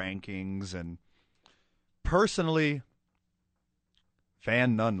did our rankings. And personally,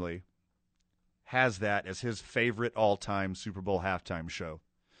 Van Nunley has that as his favorite all-time Super Bowl halftime show.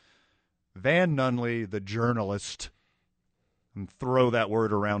 Van Nunley, the journalist, and throw that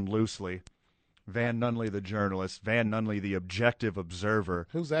word around loosely. Van Nunley, the journalist. Van Nunley, the objective observer.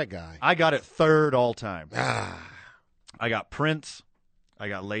 Who's that guy? I got it third all-time. I got Prince. I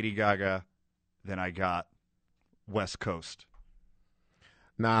got Lady Gaga. Then I got West Coast.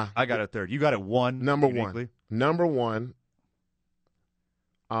 Nah. I got it third. You got it one. Number uniquely. one. Number one.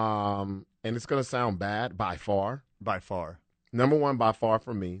 And it's going to sound bad, by far. By far. Number one, by far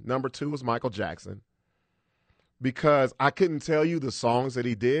for me. Number two was Michael Jackson. Because I couldn't tell you the songs that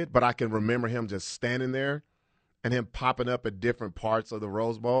he did, but I can remember him just standing there and him popping up at different parts of the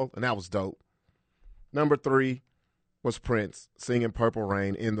Rose Bowl, and that was dope. Number three was Prince singing Purple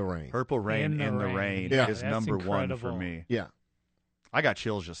Rain in the Rain. Purple Rain in the Rain is number one for me. Yeah. I got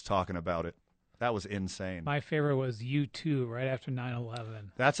chills just talking about it. That was insane. My favorite was U2 right after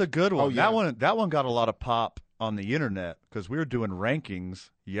 9/11. That's a good one. Oh, yeah. That one got a lot of pop on the internet because we were doing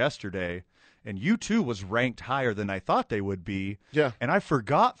rankings yesterday, and U2 was ranked higher than I thought they would be. Yeah. And I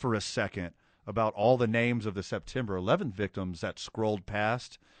forgot for a second about all the names of the September 11th victims that scrolled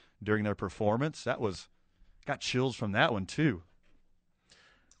past during their performance. Got chills from that one too.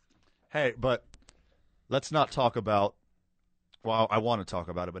 Hey, but let's not talk about, well, I want to talk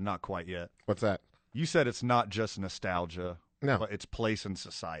about it, but not quite yet. What's that? You said it's not just nostalgia. No. But it's place in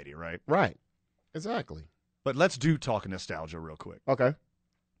society, right? Right. Exactly. But let's do talk nostalgia real quick. Okay.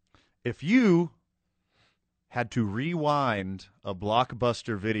 If you had to rewind a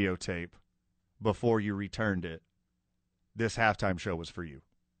Blockbuster videotape before you returned it, this halftime show was for you.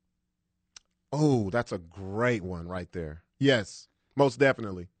 Oh, that's a great one right there. Yes, most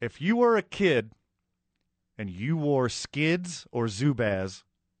definitely. If you were a kid and you wore Skids or Zubaz,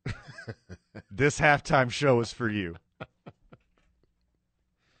 this halftime show is for you.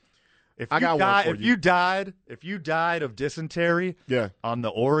 If you died of dysentery on the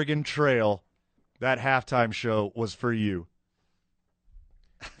Oregon Trail, that halftime show was for you.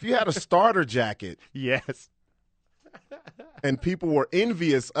 If you had a starter jacket, yes, and people were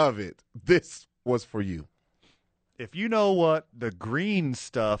envious of it, this was for you. If you know what the green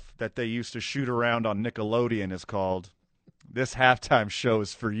stuff that they used to shoot around on Nickelodeon is called, this halftime show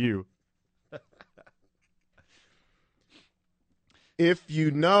is for you. If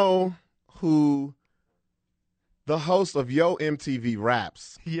you know who the host of Yo MTV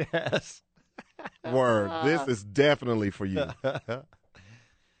Raps yes, were, this is definitely for you.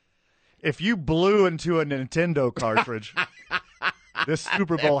 If you blew into a Nintendo cartridge, this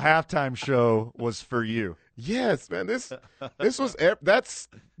Super Bowl halftime show was for you. Yes, man. That's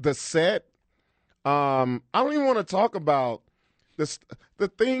the set. I don't even want to talk about this, the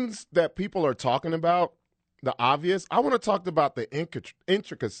things that people are talking about, the obvious. I want to talk about the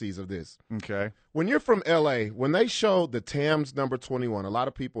intricacies of this. Okay. When you're from L.A., when they showed the Tams number 21, a lot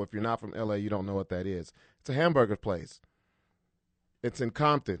of people, if you're not from L.A., you don't know what that is. It's a hamburger place. It's in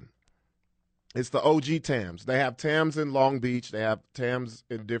Compton. It's the OG Tams. They have Tams in Long Beach. They have Tams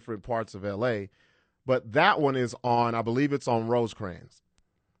in different parts of L.A., but that one is on, I believe it's on Rosecrans.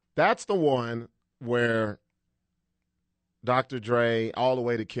 That's the one where Dr. Dre, all the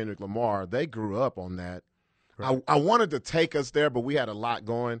way to Kendrick Lamar, they grew up on that. Right. I wanted to take us there, but we had a lot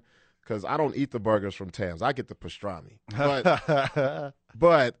going because I don't eat the burgers from Tams. I get the pastrami.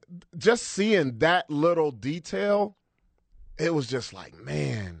 But just seeing that little detail, it was just like,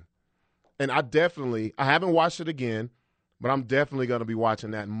 man. And I haven't watched it again, but I'm definitely going to be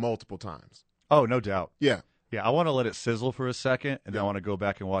watching that multiple times. Oh, no doubt. Yeah. Yeah, I want to let it sizzle for a second, and then I want to go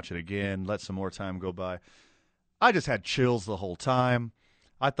back and watch it again, let some more time go by. I just had chills the whole time.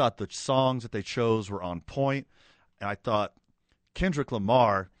 I thought the songs that they chose were on point, and I thought Kendrick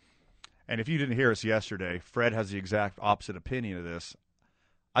Lamar, and if you didn't hear us yesterday, Fred has the exact opposite opinion of this.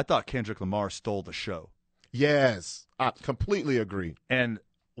 I thought Kendrick Lamar stole the show. Yes, I completely agree. And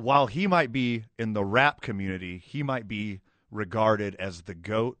while he might be in the rap community, he might be regarded as the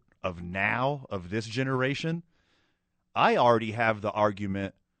GOAT of this generation. I already have the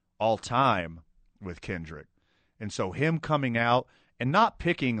argument all time with Kendrick. And so him coming out and not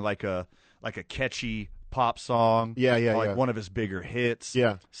picking like a catchy pop song, one of his bigger hits,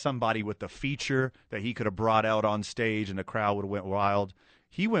 somebody with the feature that he could have brought out on stage and the crowd would have went wild.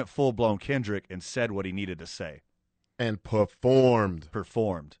 He went full-blown Kendrick and said what he needed to say. And performed.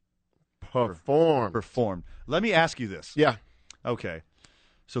 Let me ask you this. Yeah. Okay.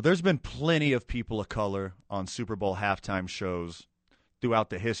 So there's been plenty of people of color on Super Bowl halftime shows throughout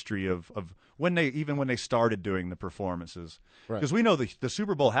the history of when they started doing the performances. Because we know the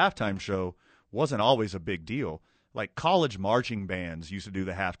Super Bowl halftime show wasn't always a big deal. Like college marching bands used to do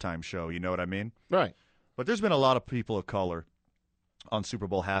the halftime show, you know what I mean? Right. But there's been a lot of people of color on Super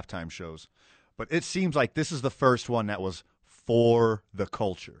Bowl halftime shows. But it seems like this is the first one that was for the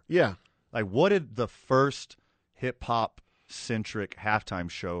culture. Yeah. Like, what did the first hip-hop-centric halftime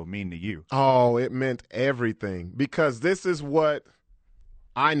show mean to you? Oh, it meant everything. Because this is what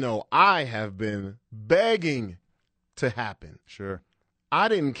I know I have been begging to happen. Sure. I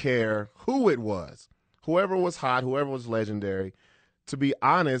didn't care who it was. Whoever was hot, whoever was legendary. To be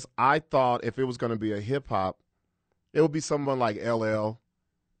honest, I thought if it was going to be a hip-hop, it would be someone like LL.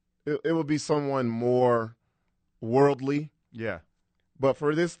 It would be someone more worldly. Yeah. But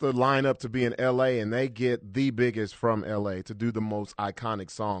for this to line up to be in L.A. and they get the biggest from L.A. to do the most iconic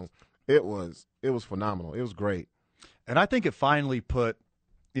songs, it was phenomenal. It was great. And I think it finally put,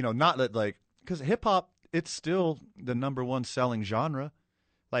 not that because hip-hop, it's still the number one selling genre.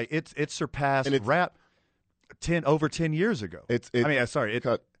 Like, it surpassed rap over 10 years ago. It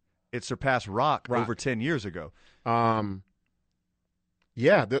surpassed rock over 10 years ago.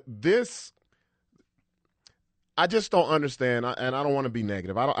 This I just don't understand, and I don't want to be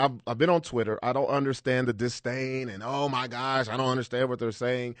negative. I've been on Twitter. I don't understand the disdain and, oh, my gosh, I don't understand what they're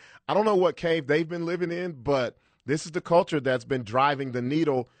saying. I don't know what cave they've been living in, but this is the culture that's been driving the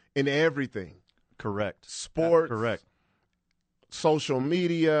needle in everything. Correct. Sports. Correct. Social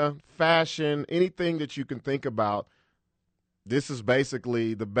media, fashion, anything that you can think about. This is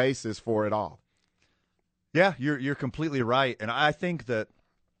basically the basis for it all. Yeah, you're completely right. And I think that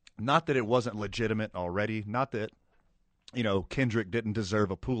not that it wasn't legitimate already, not that, Kendrick didn't deserve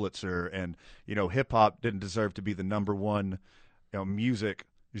a Pulitzer and, hip-hop didn't deserve to be the number one music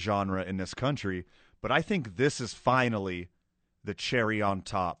genre in this country. But I think this is finally the cherry on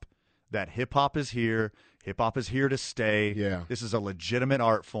top, that hip-hop is here. Hip-hop is here to stay. Yeah. This is a legitimate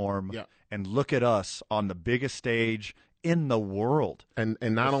art form. Yeah. And look at us on the biggest stage in the world. And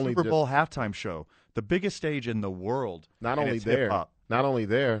not only Super Bowl halftime show, the biggest stage in the world. Not only there,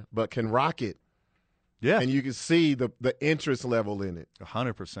 but can rock it. Yeah. And you can see the interest level in it.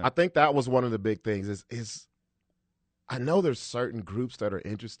 100%. I think that was one of the big things is I know there's certain groups that are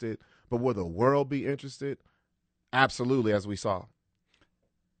interested, but will the world be interested? Absolutely, as we saw.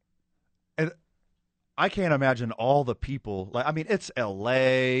 And I can't imagine all the people. It's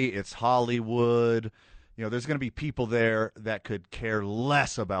L.A., it's Hollywood. There's going to be people there that could care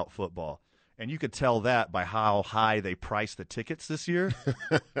less about football. And you could tell that by how high they priced the tickets this year.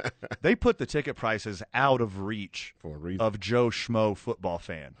 They put the ticket prices out of reach for a reason of Joe Schmo football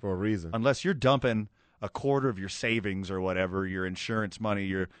fan. For a reason. Unless you're dumping a quarter of your savings or whatever, your insurance money,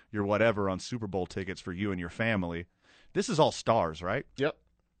 your whatever on Super Bowl tickets for you and your family. This is all stars, right? Yep.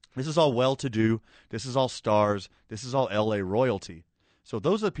 This is all well-to-do. This is all stars. This is all L.A. royalty. So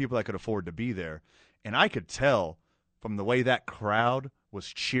those are the people that could afford to be there. And I could tell from the way that crowd was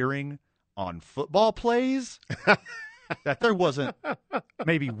cheering on football plays that there wasn't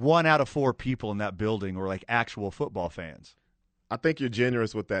maybe 1 out of 4 people in that building were like actual football fans. I think you're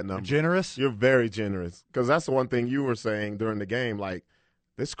generous with that number. You're generous? You're very generous. Because that's the one thing you were saying during the game. Like,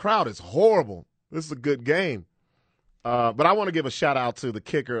 this crowd is horrible. This is a good game. But I want to give a shout-out to the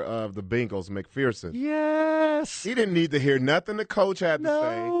kicker of the Bengals, McPherson. Yes! He didn't need to hear nothing the coach had to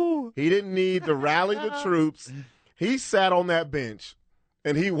say. He didn't need to rally the troops. He sat on that bench,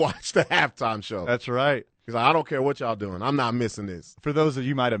 and he watched the halftime show. That's right. He's like, I don't care what y'all doing. I'm not missing this. For those of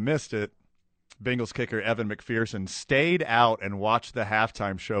you might have missed it, Bengals kicker Evan McPherson stayed out and watched the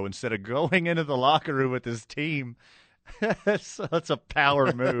halftime show instead of going into the locker room with his team. So that's a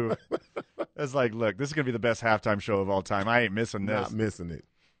power move. It's like, look, this is going to be the best halftime show of all time. I ain't missing this. Not missing it.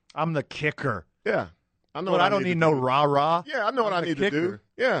 I'm the kicker. Yeah. I know. But I don't need no rah-rah. Yeah, I know what I need to do.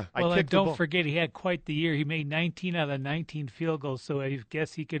 Yeah. Well, and don't forget, he had quite the year. He made 19 out of 19 field goals, so I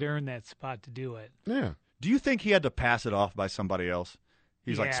guess he could earn that spot to do it. Yeah. Do you think he had to pass it off by somebody else?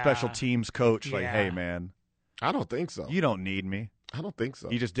 He's like special teams coach, like, hey, man. I don't think so. You don't need me. I don't think so.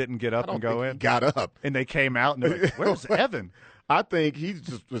 He just didn't get up and go in? He got up. And they came out and they're like, where's Evan? I think he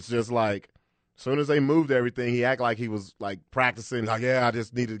was just like, as soon as they moved everything, he acted like he was like practicing. Like, yeah, I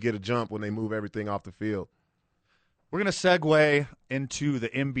just needed to get a jump when they move everything off the field. We're going to segue into the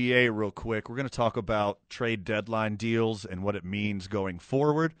NBA real quick. We're going to talk about trade deadline deals and what it means going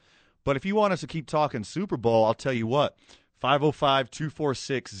forward. But if you want us to keep talking Super Bowl, I'll tell you what,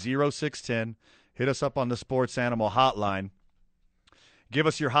 505-246-0610. Hit us up on the Sports Animal Hotline. Give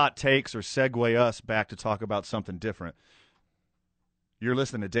us your hot takes or segue us back to talk about something different. You're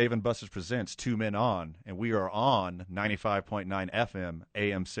listening to Dave and Buster's Presents Two Men On, and we are on 95.9 FM,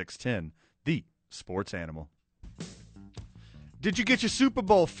 AM 610, the sports animal. Did you get your Super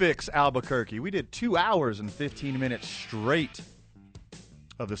Bowl fix, Albuquerque? We did 2 hours and 15 minutes straight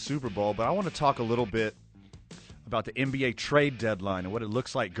of the Super Bowl, but I want to talk a little bit about the NBA trade deadline and what it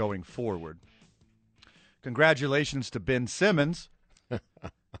looks like going forward. Congratulations to Ben Simmons,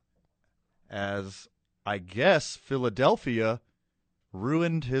 as I guess Philadelphia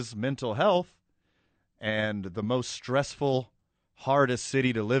ruined his mental health, and the most stressful, hardest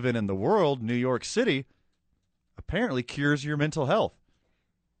city to live in the world, New York City, apparently cures your mental health.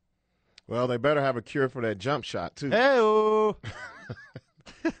 Well, they better have a cure for that jump shot, too. Hey-o!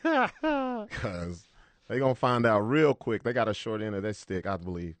 Because they're going to find out real quick. They got a short end of that stick, I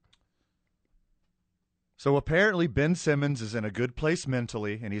believe. So apparently Ben Simmons is in a good place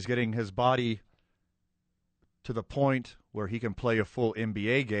mentally, and he's getting his body to the point where he can play a full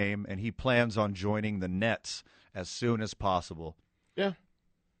NBA game, and he plans on joining the Nets as soon as possible. Yeah.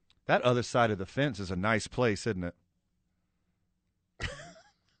 That other side of the fence is a nice place, isn't it?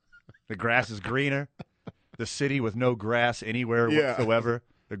 The grass is greener. The city with no grass anywhere whatsoever.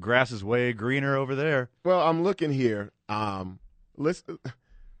 The grass is way greener over there. Well, I'm looking here. Listen,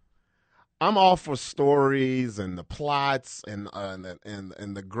 I'm all for stories and the plots and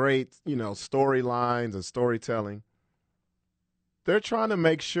the great, storylines and storytelling. They're trying to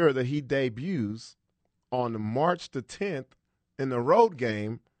make sure that he debuts on March the 10th in the road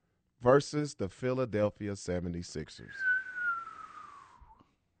game versus the Philadelphia 76ers.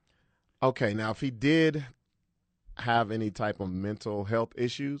 Okay, now if he did have any type of mental health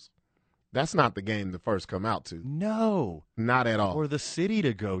issues, that's not the game to first come out to. No. Not at all. Or the city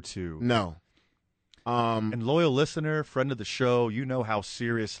to go to. No. And loyal listener, friend of the show, you know how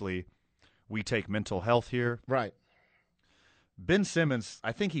seriously we take mental health here. Right. Ben Simmons,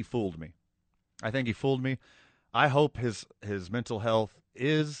 I think he fooled me. I hope his mental health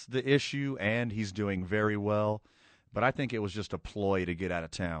is the issue and he's doing very well. But I think it was just a ploy to get out of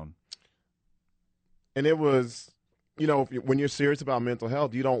town. And it was, when you're serious about mental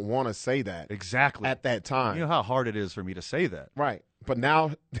health, you don't want to say that. Exactly. At that time. You know how hard it is for me to say that. Right. But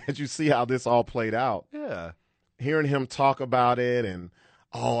now that you see how this all played out, yeah, hearing him talk about it and,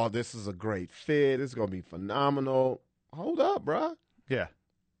 this is a great fit. It's going to be phenomenal. Hold up, bruh. Yeah.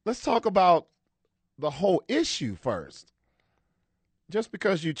 Let's talk about the whole issue first. Just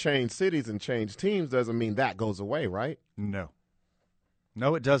because you change cities and change teams doesn't mean that goes away, right? No,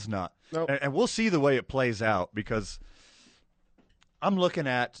 it does not. Nope. And we'll see the way it plays out because I'm looking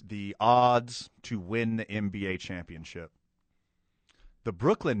at the odds to win the NBA championship. The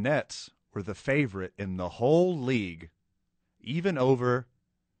Brooklyn Nets were the favorite in the whole league, even over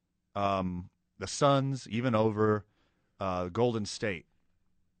the Suns, even over Golden State.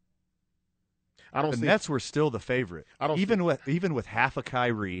 The Nets were still the favorite. Even with half a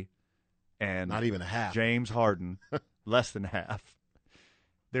Kyrie and not even a half James Harden, less than half,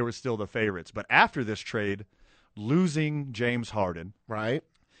 they were still the favorites. But after this trade, losing James Harden, right,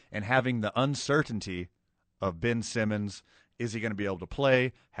 and having the uncertainty of Ben Simmons, is he going to be able to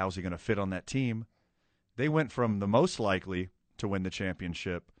play? How's he going to fit on that team? They went from the most likely to win the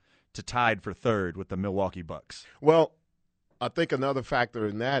championship to tied for third with the Milwaukee Bucks. Well, I think another factor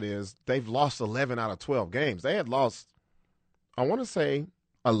in that is they've lost 11 out of 12 games. They had lost, I want to say,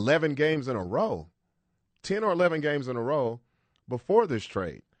 11 games in a row, 10 or 11 games in a row before this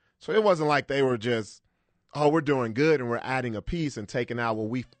trade. So it wasn't like they were just, we're doing good and we're adding a piece and taking out what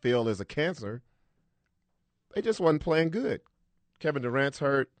we feel is a cancer. They just wasn't playing good. Kevin Durant's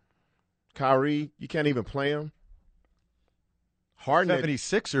hurt. Kyrie, you can't even play him. Harden.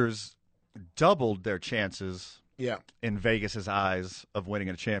 76ers doubled their chances in Vegas's eyes of winning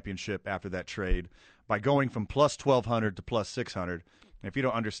a championship after that trade by going from plus 1,200 to plus 600. And if you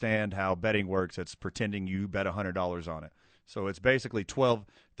don't understand how betting works, it's pretending you bet $100 on it. So it's basically 12.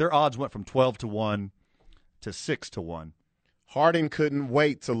 Their odds went from 12 to 1 to 6 to 1. Harden couldn't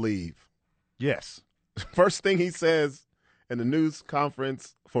wait to leave. Yes. First thing he says in the news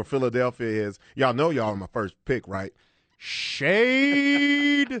conference for Philadelphia is, y'all know y'all are my first pick, right?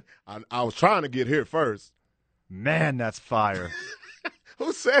 Shade. I was trying to get here first. Man, that's fire.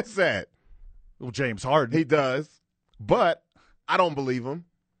 Who says that? Well, James Harden. He does. But I don't believe him.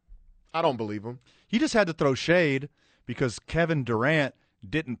 He just had to throw shade because Kevin Durant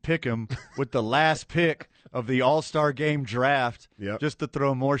didn't pick him with the last pick of the All-Star Game draft just to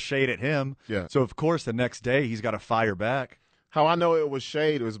throw more shade at him. Yeah. So, of course, the next day he's got to fire back. How I know it was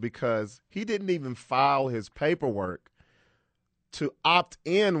shade was because he didn't even file his paperwork to opt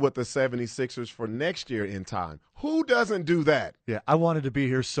in with the 76ers for next year in time. Who doesn't do that? Yeah, I wanted to be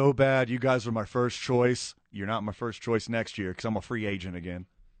here so bad. You guys are my first choice. You're not my first choice next year because I'm a free agent again.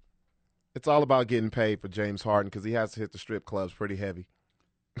 It's all about getting paid for James Harden because he has to hit the strip clubs pretty heavy.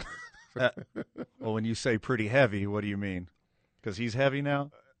 Well, when you say pretty heavy, what do you mean? Because he's heavy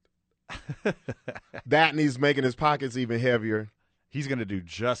now? That, and he's making his pockets even heavier. He's going to do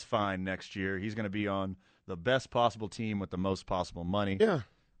just fine next year. He's going to be on the best possible team with the most possible money. Yeah.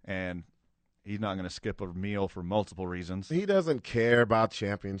 And he's not going to skip a meal for multiple reasons. He doesn't care about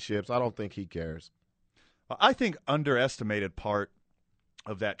championships. I don't think he cares. I think underestimated part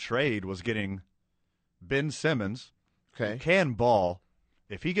of that trade was getting Ben Simmons, who can ball.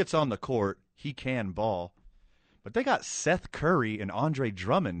 If he gets on the court, he can ball. But they got Seth Curry and Andre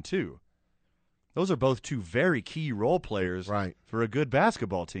Drummond, too. Those are both two very key role players for a good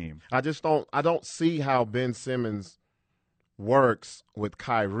basketball team. I don't see how Ben Simmons works with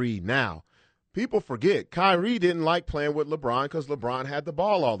Kyrie now. People forget Kyrie didn't like playing with LeBron because LeBron had the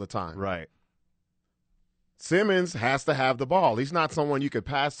ball all the time. Right. Simmons has to have the ball. He's not someone you could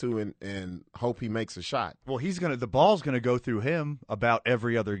pass to and hope he makes a shot. Well, the ball's going to go through him about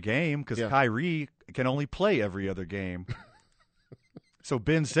every other game because Kyrie can only play every other game. So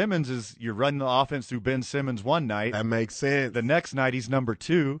Ben Simmons you're running the offense through Ben Simmons one night. That makes sense. The next night he's number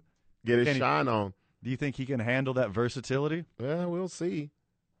 2. Get his shine on. Do you think he can handle that versatility? Yeah, we'll see.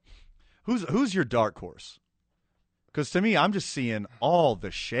 Who's your dark horse? Because to me, I'm just seeing all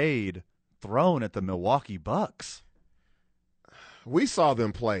the shade thrown at the Milwaukee Bucks. We saw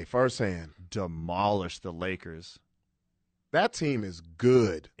them play firsthand. Demolish the Lakers. That team is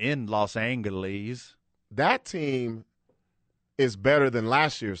good. In Los Angeles. That team is better than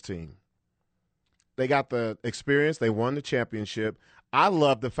last year's team. They got the experience. They won the championship. I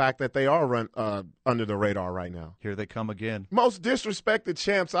love the fact that they are under the radar right now. Here they come again. Most disrespected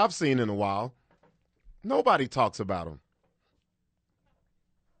champs I've seen in a while. Nobody talks about them.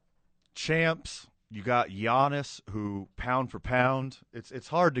 Champs, you got Giannis, who pound for pound, it's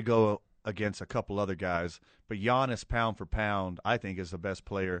hard to go against a couple other guys, but Giannis, pound for pound, I think is the best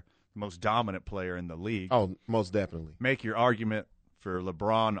player, most dominant player in the league. Oh, most definitely. Make your argument for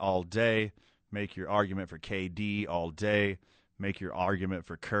LeBron all day. Make your argument for KD all day. Make your argument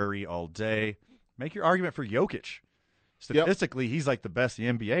for Curry all day. Make your argument for Jokic. Statistically, he's like the best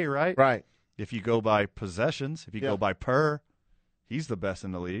in the NBA, right? Right. If you go by possessions, if you go by per, he's the best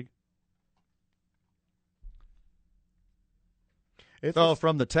in the league.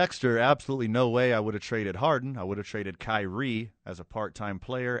 From the texter, absolutely no way I would have traded Harden. I would have traded Kyrie as a part-time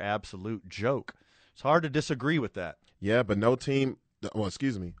player. Absolute joke. It's hard to disagree with that. Yeah, but all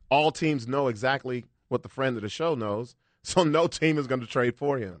teams know exactly what the friend of the show knows, so no team is going to trade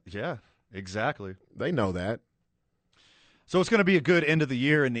for him. Yeah, exactly. They know that. So it's going to be a good end of the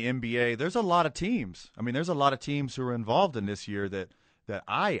year in the NBA. There's a lot of teams. I mean, there's a lot of teams who are involved in this year that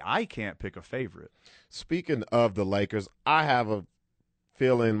I can't pick a favorite. Speaking of the Lakers, I have a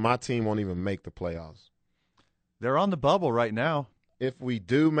feeling my team won't even make the playoffs. They're on the bubble right now. If we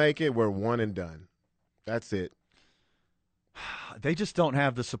do make it, we're one and done. That's it. They just don't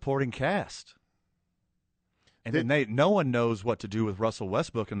have the supporting cast. And then no one knows what to do with Russell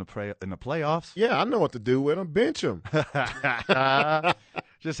Westbrook in the playoffs. Yeah, I know what to do with him. Bench him.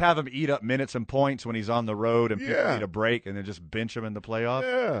 Just have him eat up minutes and points when he's on the road and people need a break, and then just bench him in the playoffs.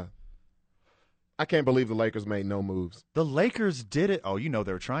 Yeah. I can't believe the Lakers made no moves. The Lakers did it. Oh, they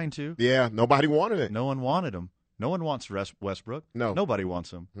were trying to. Yeah, nobody wanted it. No one wanted him. No one wants Westbrook. No. Nobody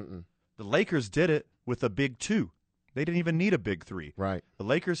wants him. Mm-mm. The Lakers did it with a big 2. They didn't even need a big 3. Right. The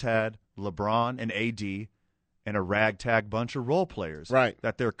Lakers had LeBron and AD and a ragtag bunch of role players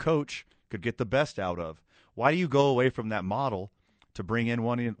that their coach could get the best out of. Why do you go away from that model to bring in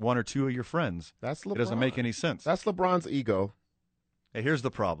one or two of your friends? That's LeBron. It doesn't make any sense. That's LeBron's ego. Hey, here's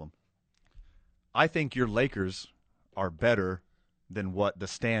the problem. I think your Lakers are better than what the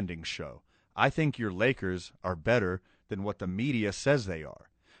standings show. I think your Lakers are better than what the media says they are.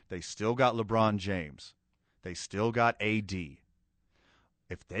 They still got LeBron James. They still got AD.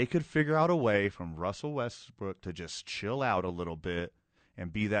 If they could figure out a way from Russell Westbrook to just chill out a little bit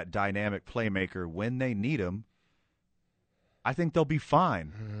and be that dynamic playmaker when they need him, I think they'll be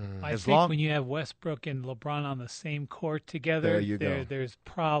fine. I think when you have Westbrook and LeBron on the same court together, there's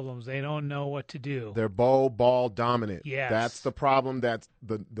problems. They don't know what to do. They're ball dominant. Yes. That's the problem that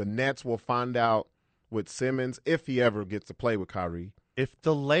the Nets will find out with Simmons if he ever gets to play with Kyrie. If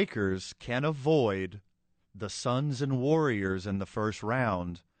the Lakers can avoid the Suns and Warriors in the first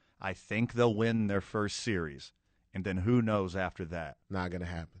round, I think they'll win their first series. And then who knows after that? Not going to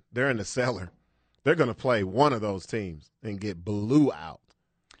happen. They're in the cellar. they're going to play one of those teams and get blew out.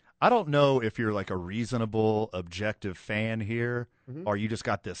 I don't know if you're like a reasonable, objective fan here, or you just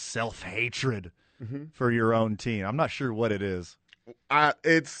got this self-hatred for your own team. I'm not sure what it is.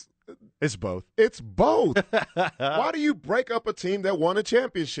 It's both. It's both. Why do you break up a team that won a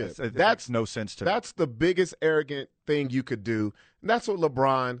championship? That makes no sense to me. That's the biggest arrogant thing you could do. And that's what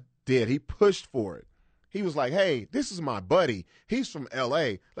LeBron did. He pushed for it. He was like, hey, this is my buddy. He's from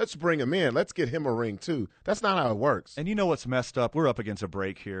L.A. Let's bring him in. Let's get him a ring, too. That's not how it works. And you know what's messed up? We're up against a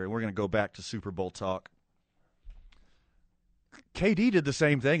break here, and we're going to go back to Super Bowl talk. KD did the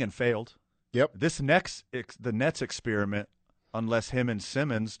same thing and failed. Yep. The Nets experiment, unless him and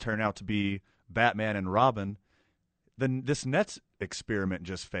Simmons turn out to be Batman and Robin, then this Nets experiment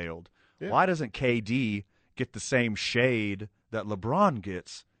just failed. Yeah. Why doesn't KD get the same shade that LeBron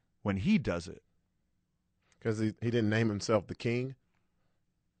gets when he does it? Because he didn't name himself the king?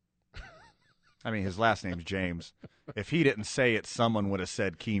 I mean, his last name's James. If he didn't say it, someone would have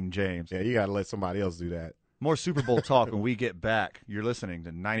said Keem James. Yeah, you got to let somebody else do that. More Super Bowl talk when we get back. You're listening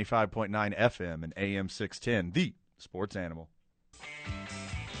to 95.9 FM and AM 610, the Sports Animal.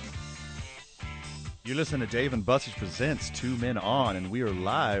 You listen to Dave and Buster's Presents Two Men On, and we are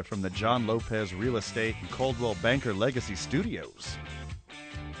live from the John Lopez Real Estate and Coldwell Banker Legacy Studios.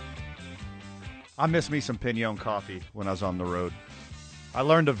 I miss me some Pinon coffee when I was on the road. I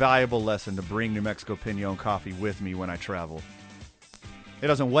learned a valuable lesson to bring New Mexico Pinon coffee with me when I travel. It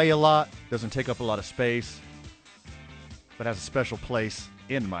doesn't weigh a lot, doesn't take up a lot of space, but has a special place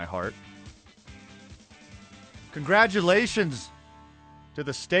in my heart. Congratulations to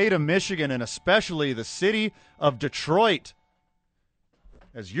the state of Michigan and especially the city of Detroit,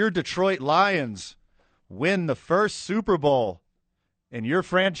 as your Detroit Lions win the first Super Bowl in your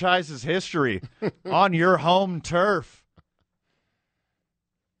franchise's history on your home turf.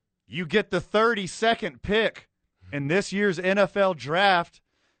 You get the 32nd pick in this year's NFL draft,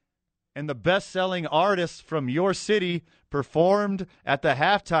 and the best-selling artist from your city performed at the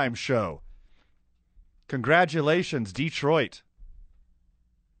halftime show. Congratulations, Detroit.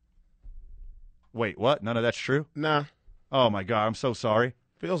 Wait, what? None of that's true? Nah. Oh, my God. I'm so sorry.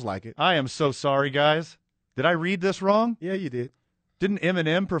 Feels like it. I am so sorry, guys. Did I read this wrong? Yeah, you did. Didn't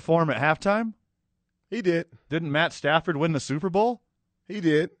Eminem perform at halftime? He did. Didn't Matt Stafford win the Super Bowl? He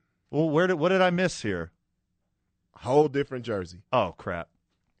did. Well, what did I miss here? Whole different jersey. Oh, crap.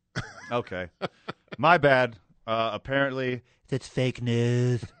 Okay. My bad. Apparently, that's fake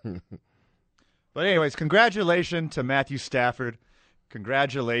news. But anyways, congratulations to Matthew Stafford.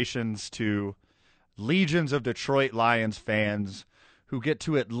 Congratulations to legions of Detroit Lions fans who get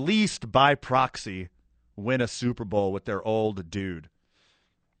to at least by proxy win a Super Bowl with their old dude.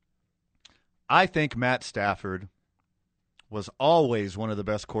 I think Matt Stafford was always one of the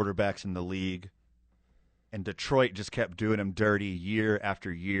best quarterbacks in the league, and Detroit just kept doing him dirty year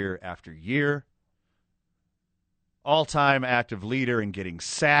after year after year. All-time active leader in getting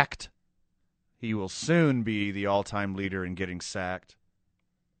sacked. He will soon be the all-time leader in getting sacked.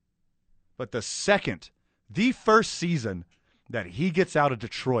 But the first season that he gets out of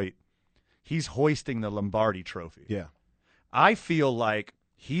Detroit, he's hoisting the Lombardi Trophy. Yeah. I feel like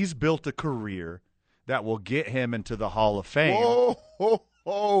he's built a career that will get him into the Hall of Fame. Whoa.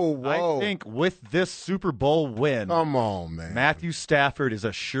 I think with this Super Bowl win, come on, man, Matthew Stafford is a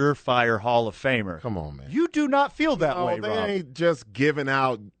surefire Hall of Famer. Come on, man. You do not feel that way, they Rob. ain't just giving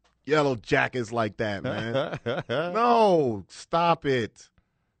out yellow jackets like that, man. No, stop it.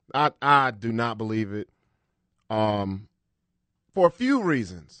 I do not believe it. For a few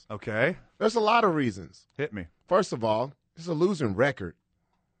reasons. Okay. There's a lot of reasons. Hit me. First of all, it's a losing record.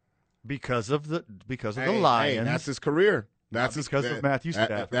 Because of the Lions. Hey, that's his career. That's because of Matthew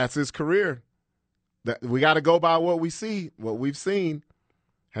Stafford. That's his career. We got to go by what we see, what we've seen.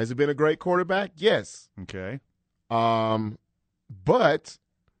 Has he been a great quarterback? Yes. Okay. But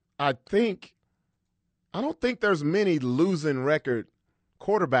I don't think there's many losing record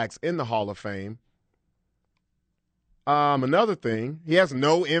quarterbacks in the Hall of Fame. Another thing, he has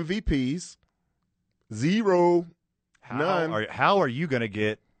no MVPs. Zero. None. How are you going to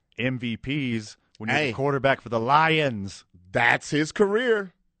get MVPs when you're the quarterback for the Lions? That's his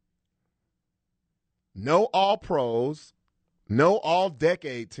career. No All-Pros. No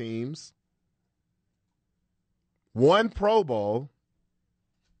All-Decade teams. One Pro Bowl.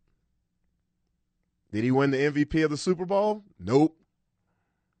 Did he win the MVP of the Super Bowl? Nope.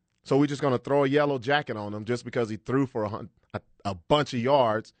 So we're just going to throw a yellow jacket on him just because he threw for a bunch of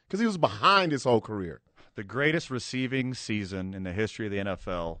yards because he was behind his whole career. The greatest receiving season in the history of the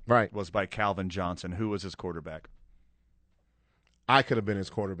NFL was by Calvin Johnson. Who was his quarterback? I could have been his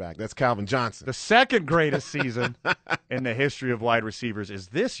quarterback. That's Calvin Johnson. The second greatest season in the history of wide receivers is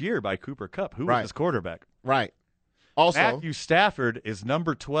this year by Cooper Kupp, who was his quarterback. Right. Also, Matthew Stafford is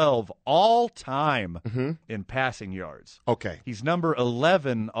number 12 all-time in passing yards. Okay. He's number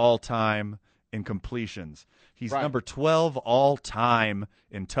 11 all-time in completions. He's number 12 all-time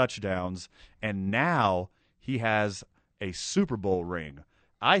in touchdowns, and now he has a Super Bowl ring.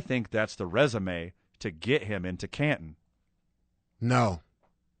 I think that's the resume to get him into Canton. No.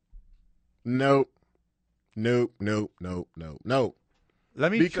 Nope.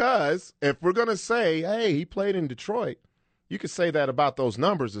 Because if we're going to say, hey, he played in Detroit, you could say that about those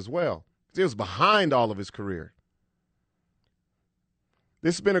numbers as well. He was behind all of his career.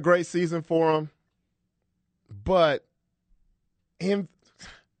 This has been a great season for him, but you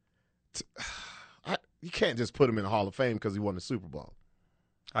can't just put him in the Hall of Fame because he won the Super Bowl.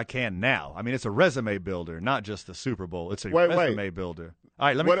 I can now. I mean, it's a resume builder, not just the Super Bowl. It's a resume builder. All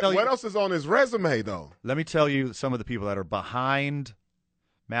right, let me tell you. What else is on his resume, though? Let me tell you some of the people that are behind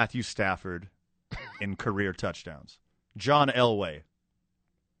Matthew Stafford in career touchdowns. John Elway,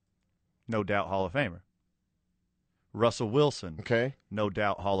 no doubt Hall of Famer. Russell Wilson, no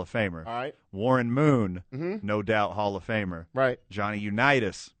doubt Hall of Famer. All right. Warren Moon, no doubt Hall of Famer. Right. Johnny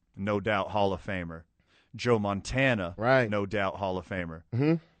Unitas, no doubt Hall of Famer. Joe Montana, no doubt Hall of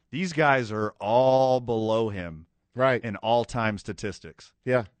Famer. These guys are all below him in all-time statistics.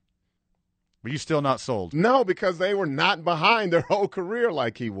 Yeah. But you still not sold? No, because they were not behind their whole career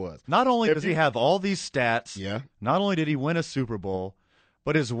like he was. Not only does he have all these stats, not only did he win a Super Bowl,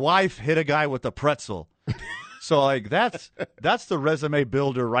 but his wife hit a guy with a pretzel. So, like, that's the resume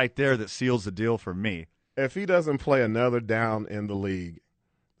builder right there that seals the deal for me. If he doesn't play another down in the league,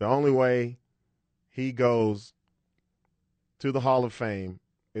 the only way he goes to the Hall of Fame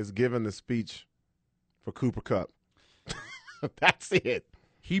is giving the speech for Cooper Kupp. That's it.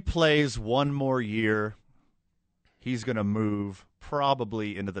 He plays one more year, he's going to move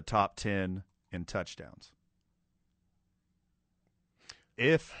probably into the top 10 in touchdowns.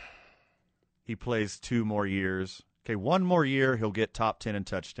 If he plays 2 more years, okay, 1 more year, he'll get top 10 in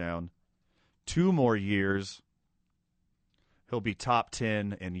touchdown. 2 more years, he'll be top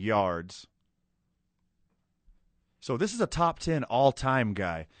 10 in yards. So this is a top 10 all-time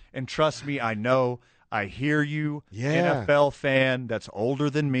guy. And trust me, I know, I hear you, NFL fan that's older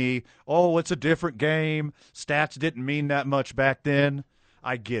than me. Oh, it's a different game. Stats didn't mean that much back then.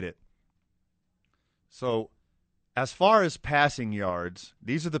 I get it. So as far as passing yards,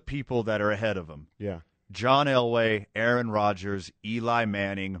 these are the people that are ahead of him. Yeah. John Elway, Aaron Rodgers, Eli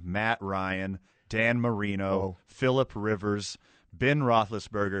Manning, Matt Ryan, Dan Marino, Phillip Rivers, Ben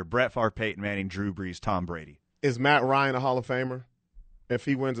Roethlisberger, Brett Favre, Peyton Manning, Drew Brees, Tom Brady. Is Matt Ryan a Hall of Famer if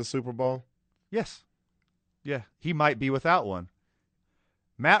he wins a Super Bowl? Yes. Yeah, he might be without one.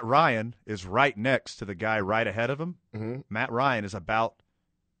 Matt Ryan is right next to the guy right ahead of him. Matt Ryan is about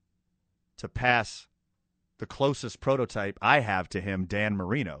to pass the closest prototype I have to him, Dan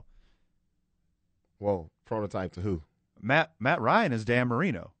Marino. Whoa, prototype to who? Matt Ryan is Dan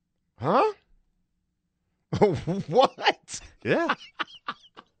Marino. Huh? What? Yeah.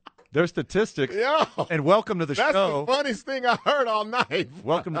 Their statistics. Yo, and welcome to the show. That's the funniest thing I heard all night.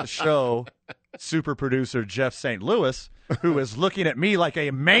 Welcome to the show, super producer Jeff St. Louis, who is looking at me like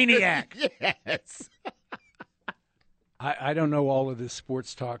a maniac. Yes. I don't know all of this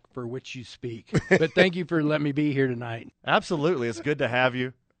sports talk for which you speak, but thank you for letting me be here tonight. Absolutely. It's good to have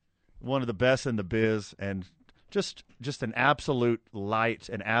you. One of the best in the biz, and just an absolute light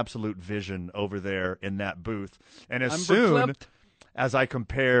and absolute vision over there in that booth. And as soon as I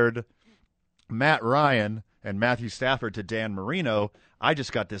compared Matt Ryan and Matthew Stafford to Dan Marino, I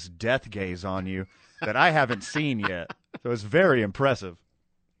just got this death gaze on you that I haven't seen yet. So it's very impressive.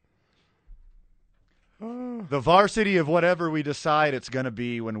 The varsity of whatever we decide it's going to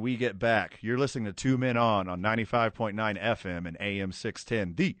be when we get back. You're listening to Two Men On 95.9 FM and AM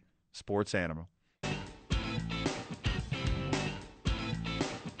 610, the Sports Animal.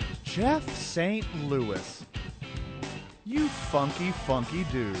 Jeff St. Louis. You funky, funky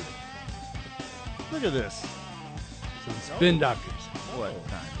dude. Look at this. So the Spin Doctors. What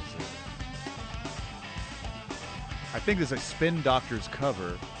time is it? I think there's a Spin Doctors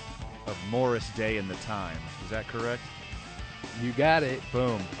cover of Morris Day in the Time. Is that correct? You got it.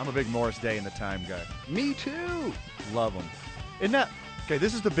 Boom. I'm a big Morris Day in the Time guy. Me too. Love them. Isn't that... Okay,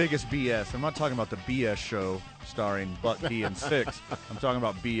 this is the biggest BS. I'm not talking about the BS show starring Buck D and Six. I'm talking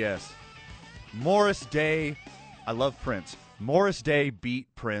about BS. Morris Day... I love Prince. Morris Day beat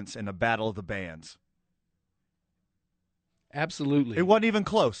Prince in the Battle of the Bands. Absolutely. It wasn't even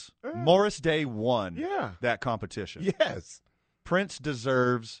close. Morris Day won that competition. Yes. Prince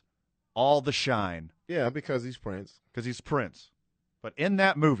deserves all the shine. Yeah, because he's Prince. Because he's Prince. But in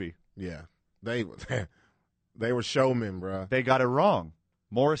that movie, yeah, they were showmen, bro. They got it wrong.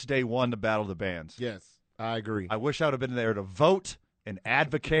 Morris Day won the Battle of the Bands. Yes, I agree. I wish I would have been there to vote and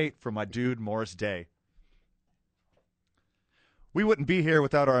advocate for my dude Morris Day. We wouldn't be here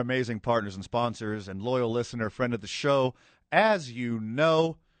without our amazing partners and sponsors and loyal listener, friend of the show. As you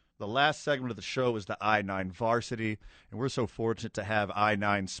know, the last segment of the show is the I-9 Varsity, and we're so fortunate to have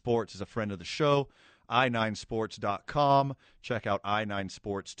I-9 Sports as a friend of the show. i9sports.com. Check out I-9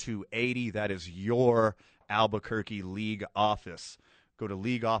 Sports 280. That is your Albuquerque League office. Go to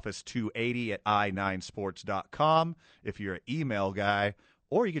League Office 280 at i9sports.com if you're an email guy,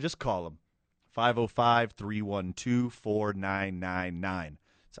 or you can just call them, 505-312-4999.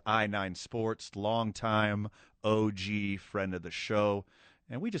 It's I-9 Sports, longtime OG friend of the show,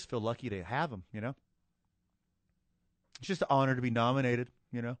 and we just feel lucky to have him, you know. It's just an honor to be nominated,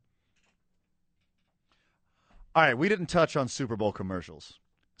 you know. All right, we didn't touch on Super Bowl commercials,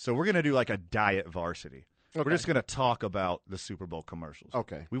 so we're going to do like a diet varsity. Okay. We're just going to talk about the Super Bowl commercials.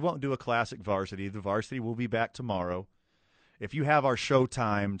 Okay. We won't do a classic varsity. The varsity will be back tomorrow. If you have our show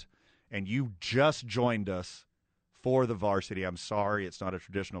timed and you just joined us for the varsity, I'm sorry, it's not a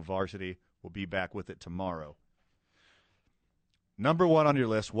traditional varsity. We'll be back with it tomorrow. Number one on your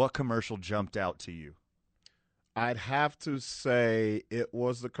list, what commercial jumped out to you? I'd have to say it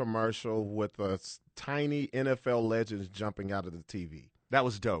was the commercial with the tiny NFL legends jumping out of the TV. That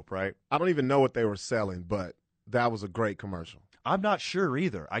was dope, right? I don't even know what they were selling, but that was a great commercial. I'm not sure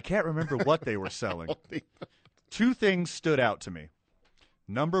either. I can't remember what they were selling. Two things stood out to me.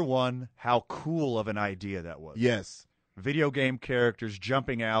 Number one, how cool of an idea that was. Yes. Video game characters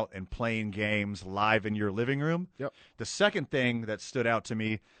jumping out and playing games live in your living room. Yep. The second thing that stood out to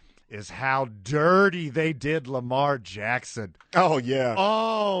me is how dirty they did Lamar Jackson. Oh, yeah.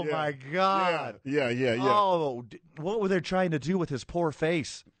 Oh, yeah. my God. Yeah. Oh, what were they trying to do with his poor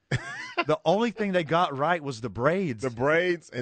face? The only thing they got right was the braids. The braids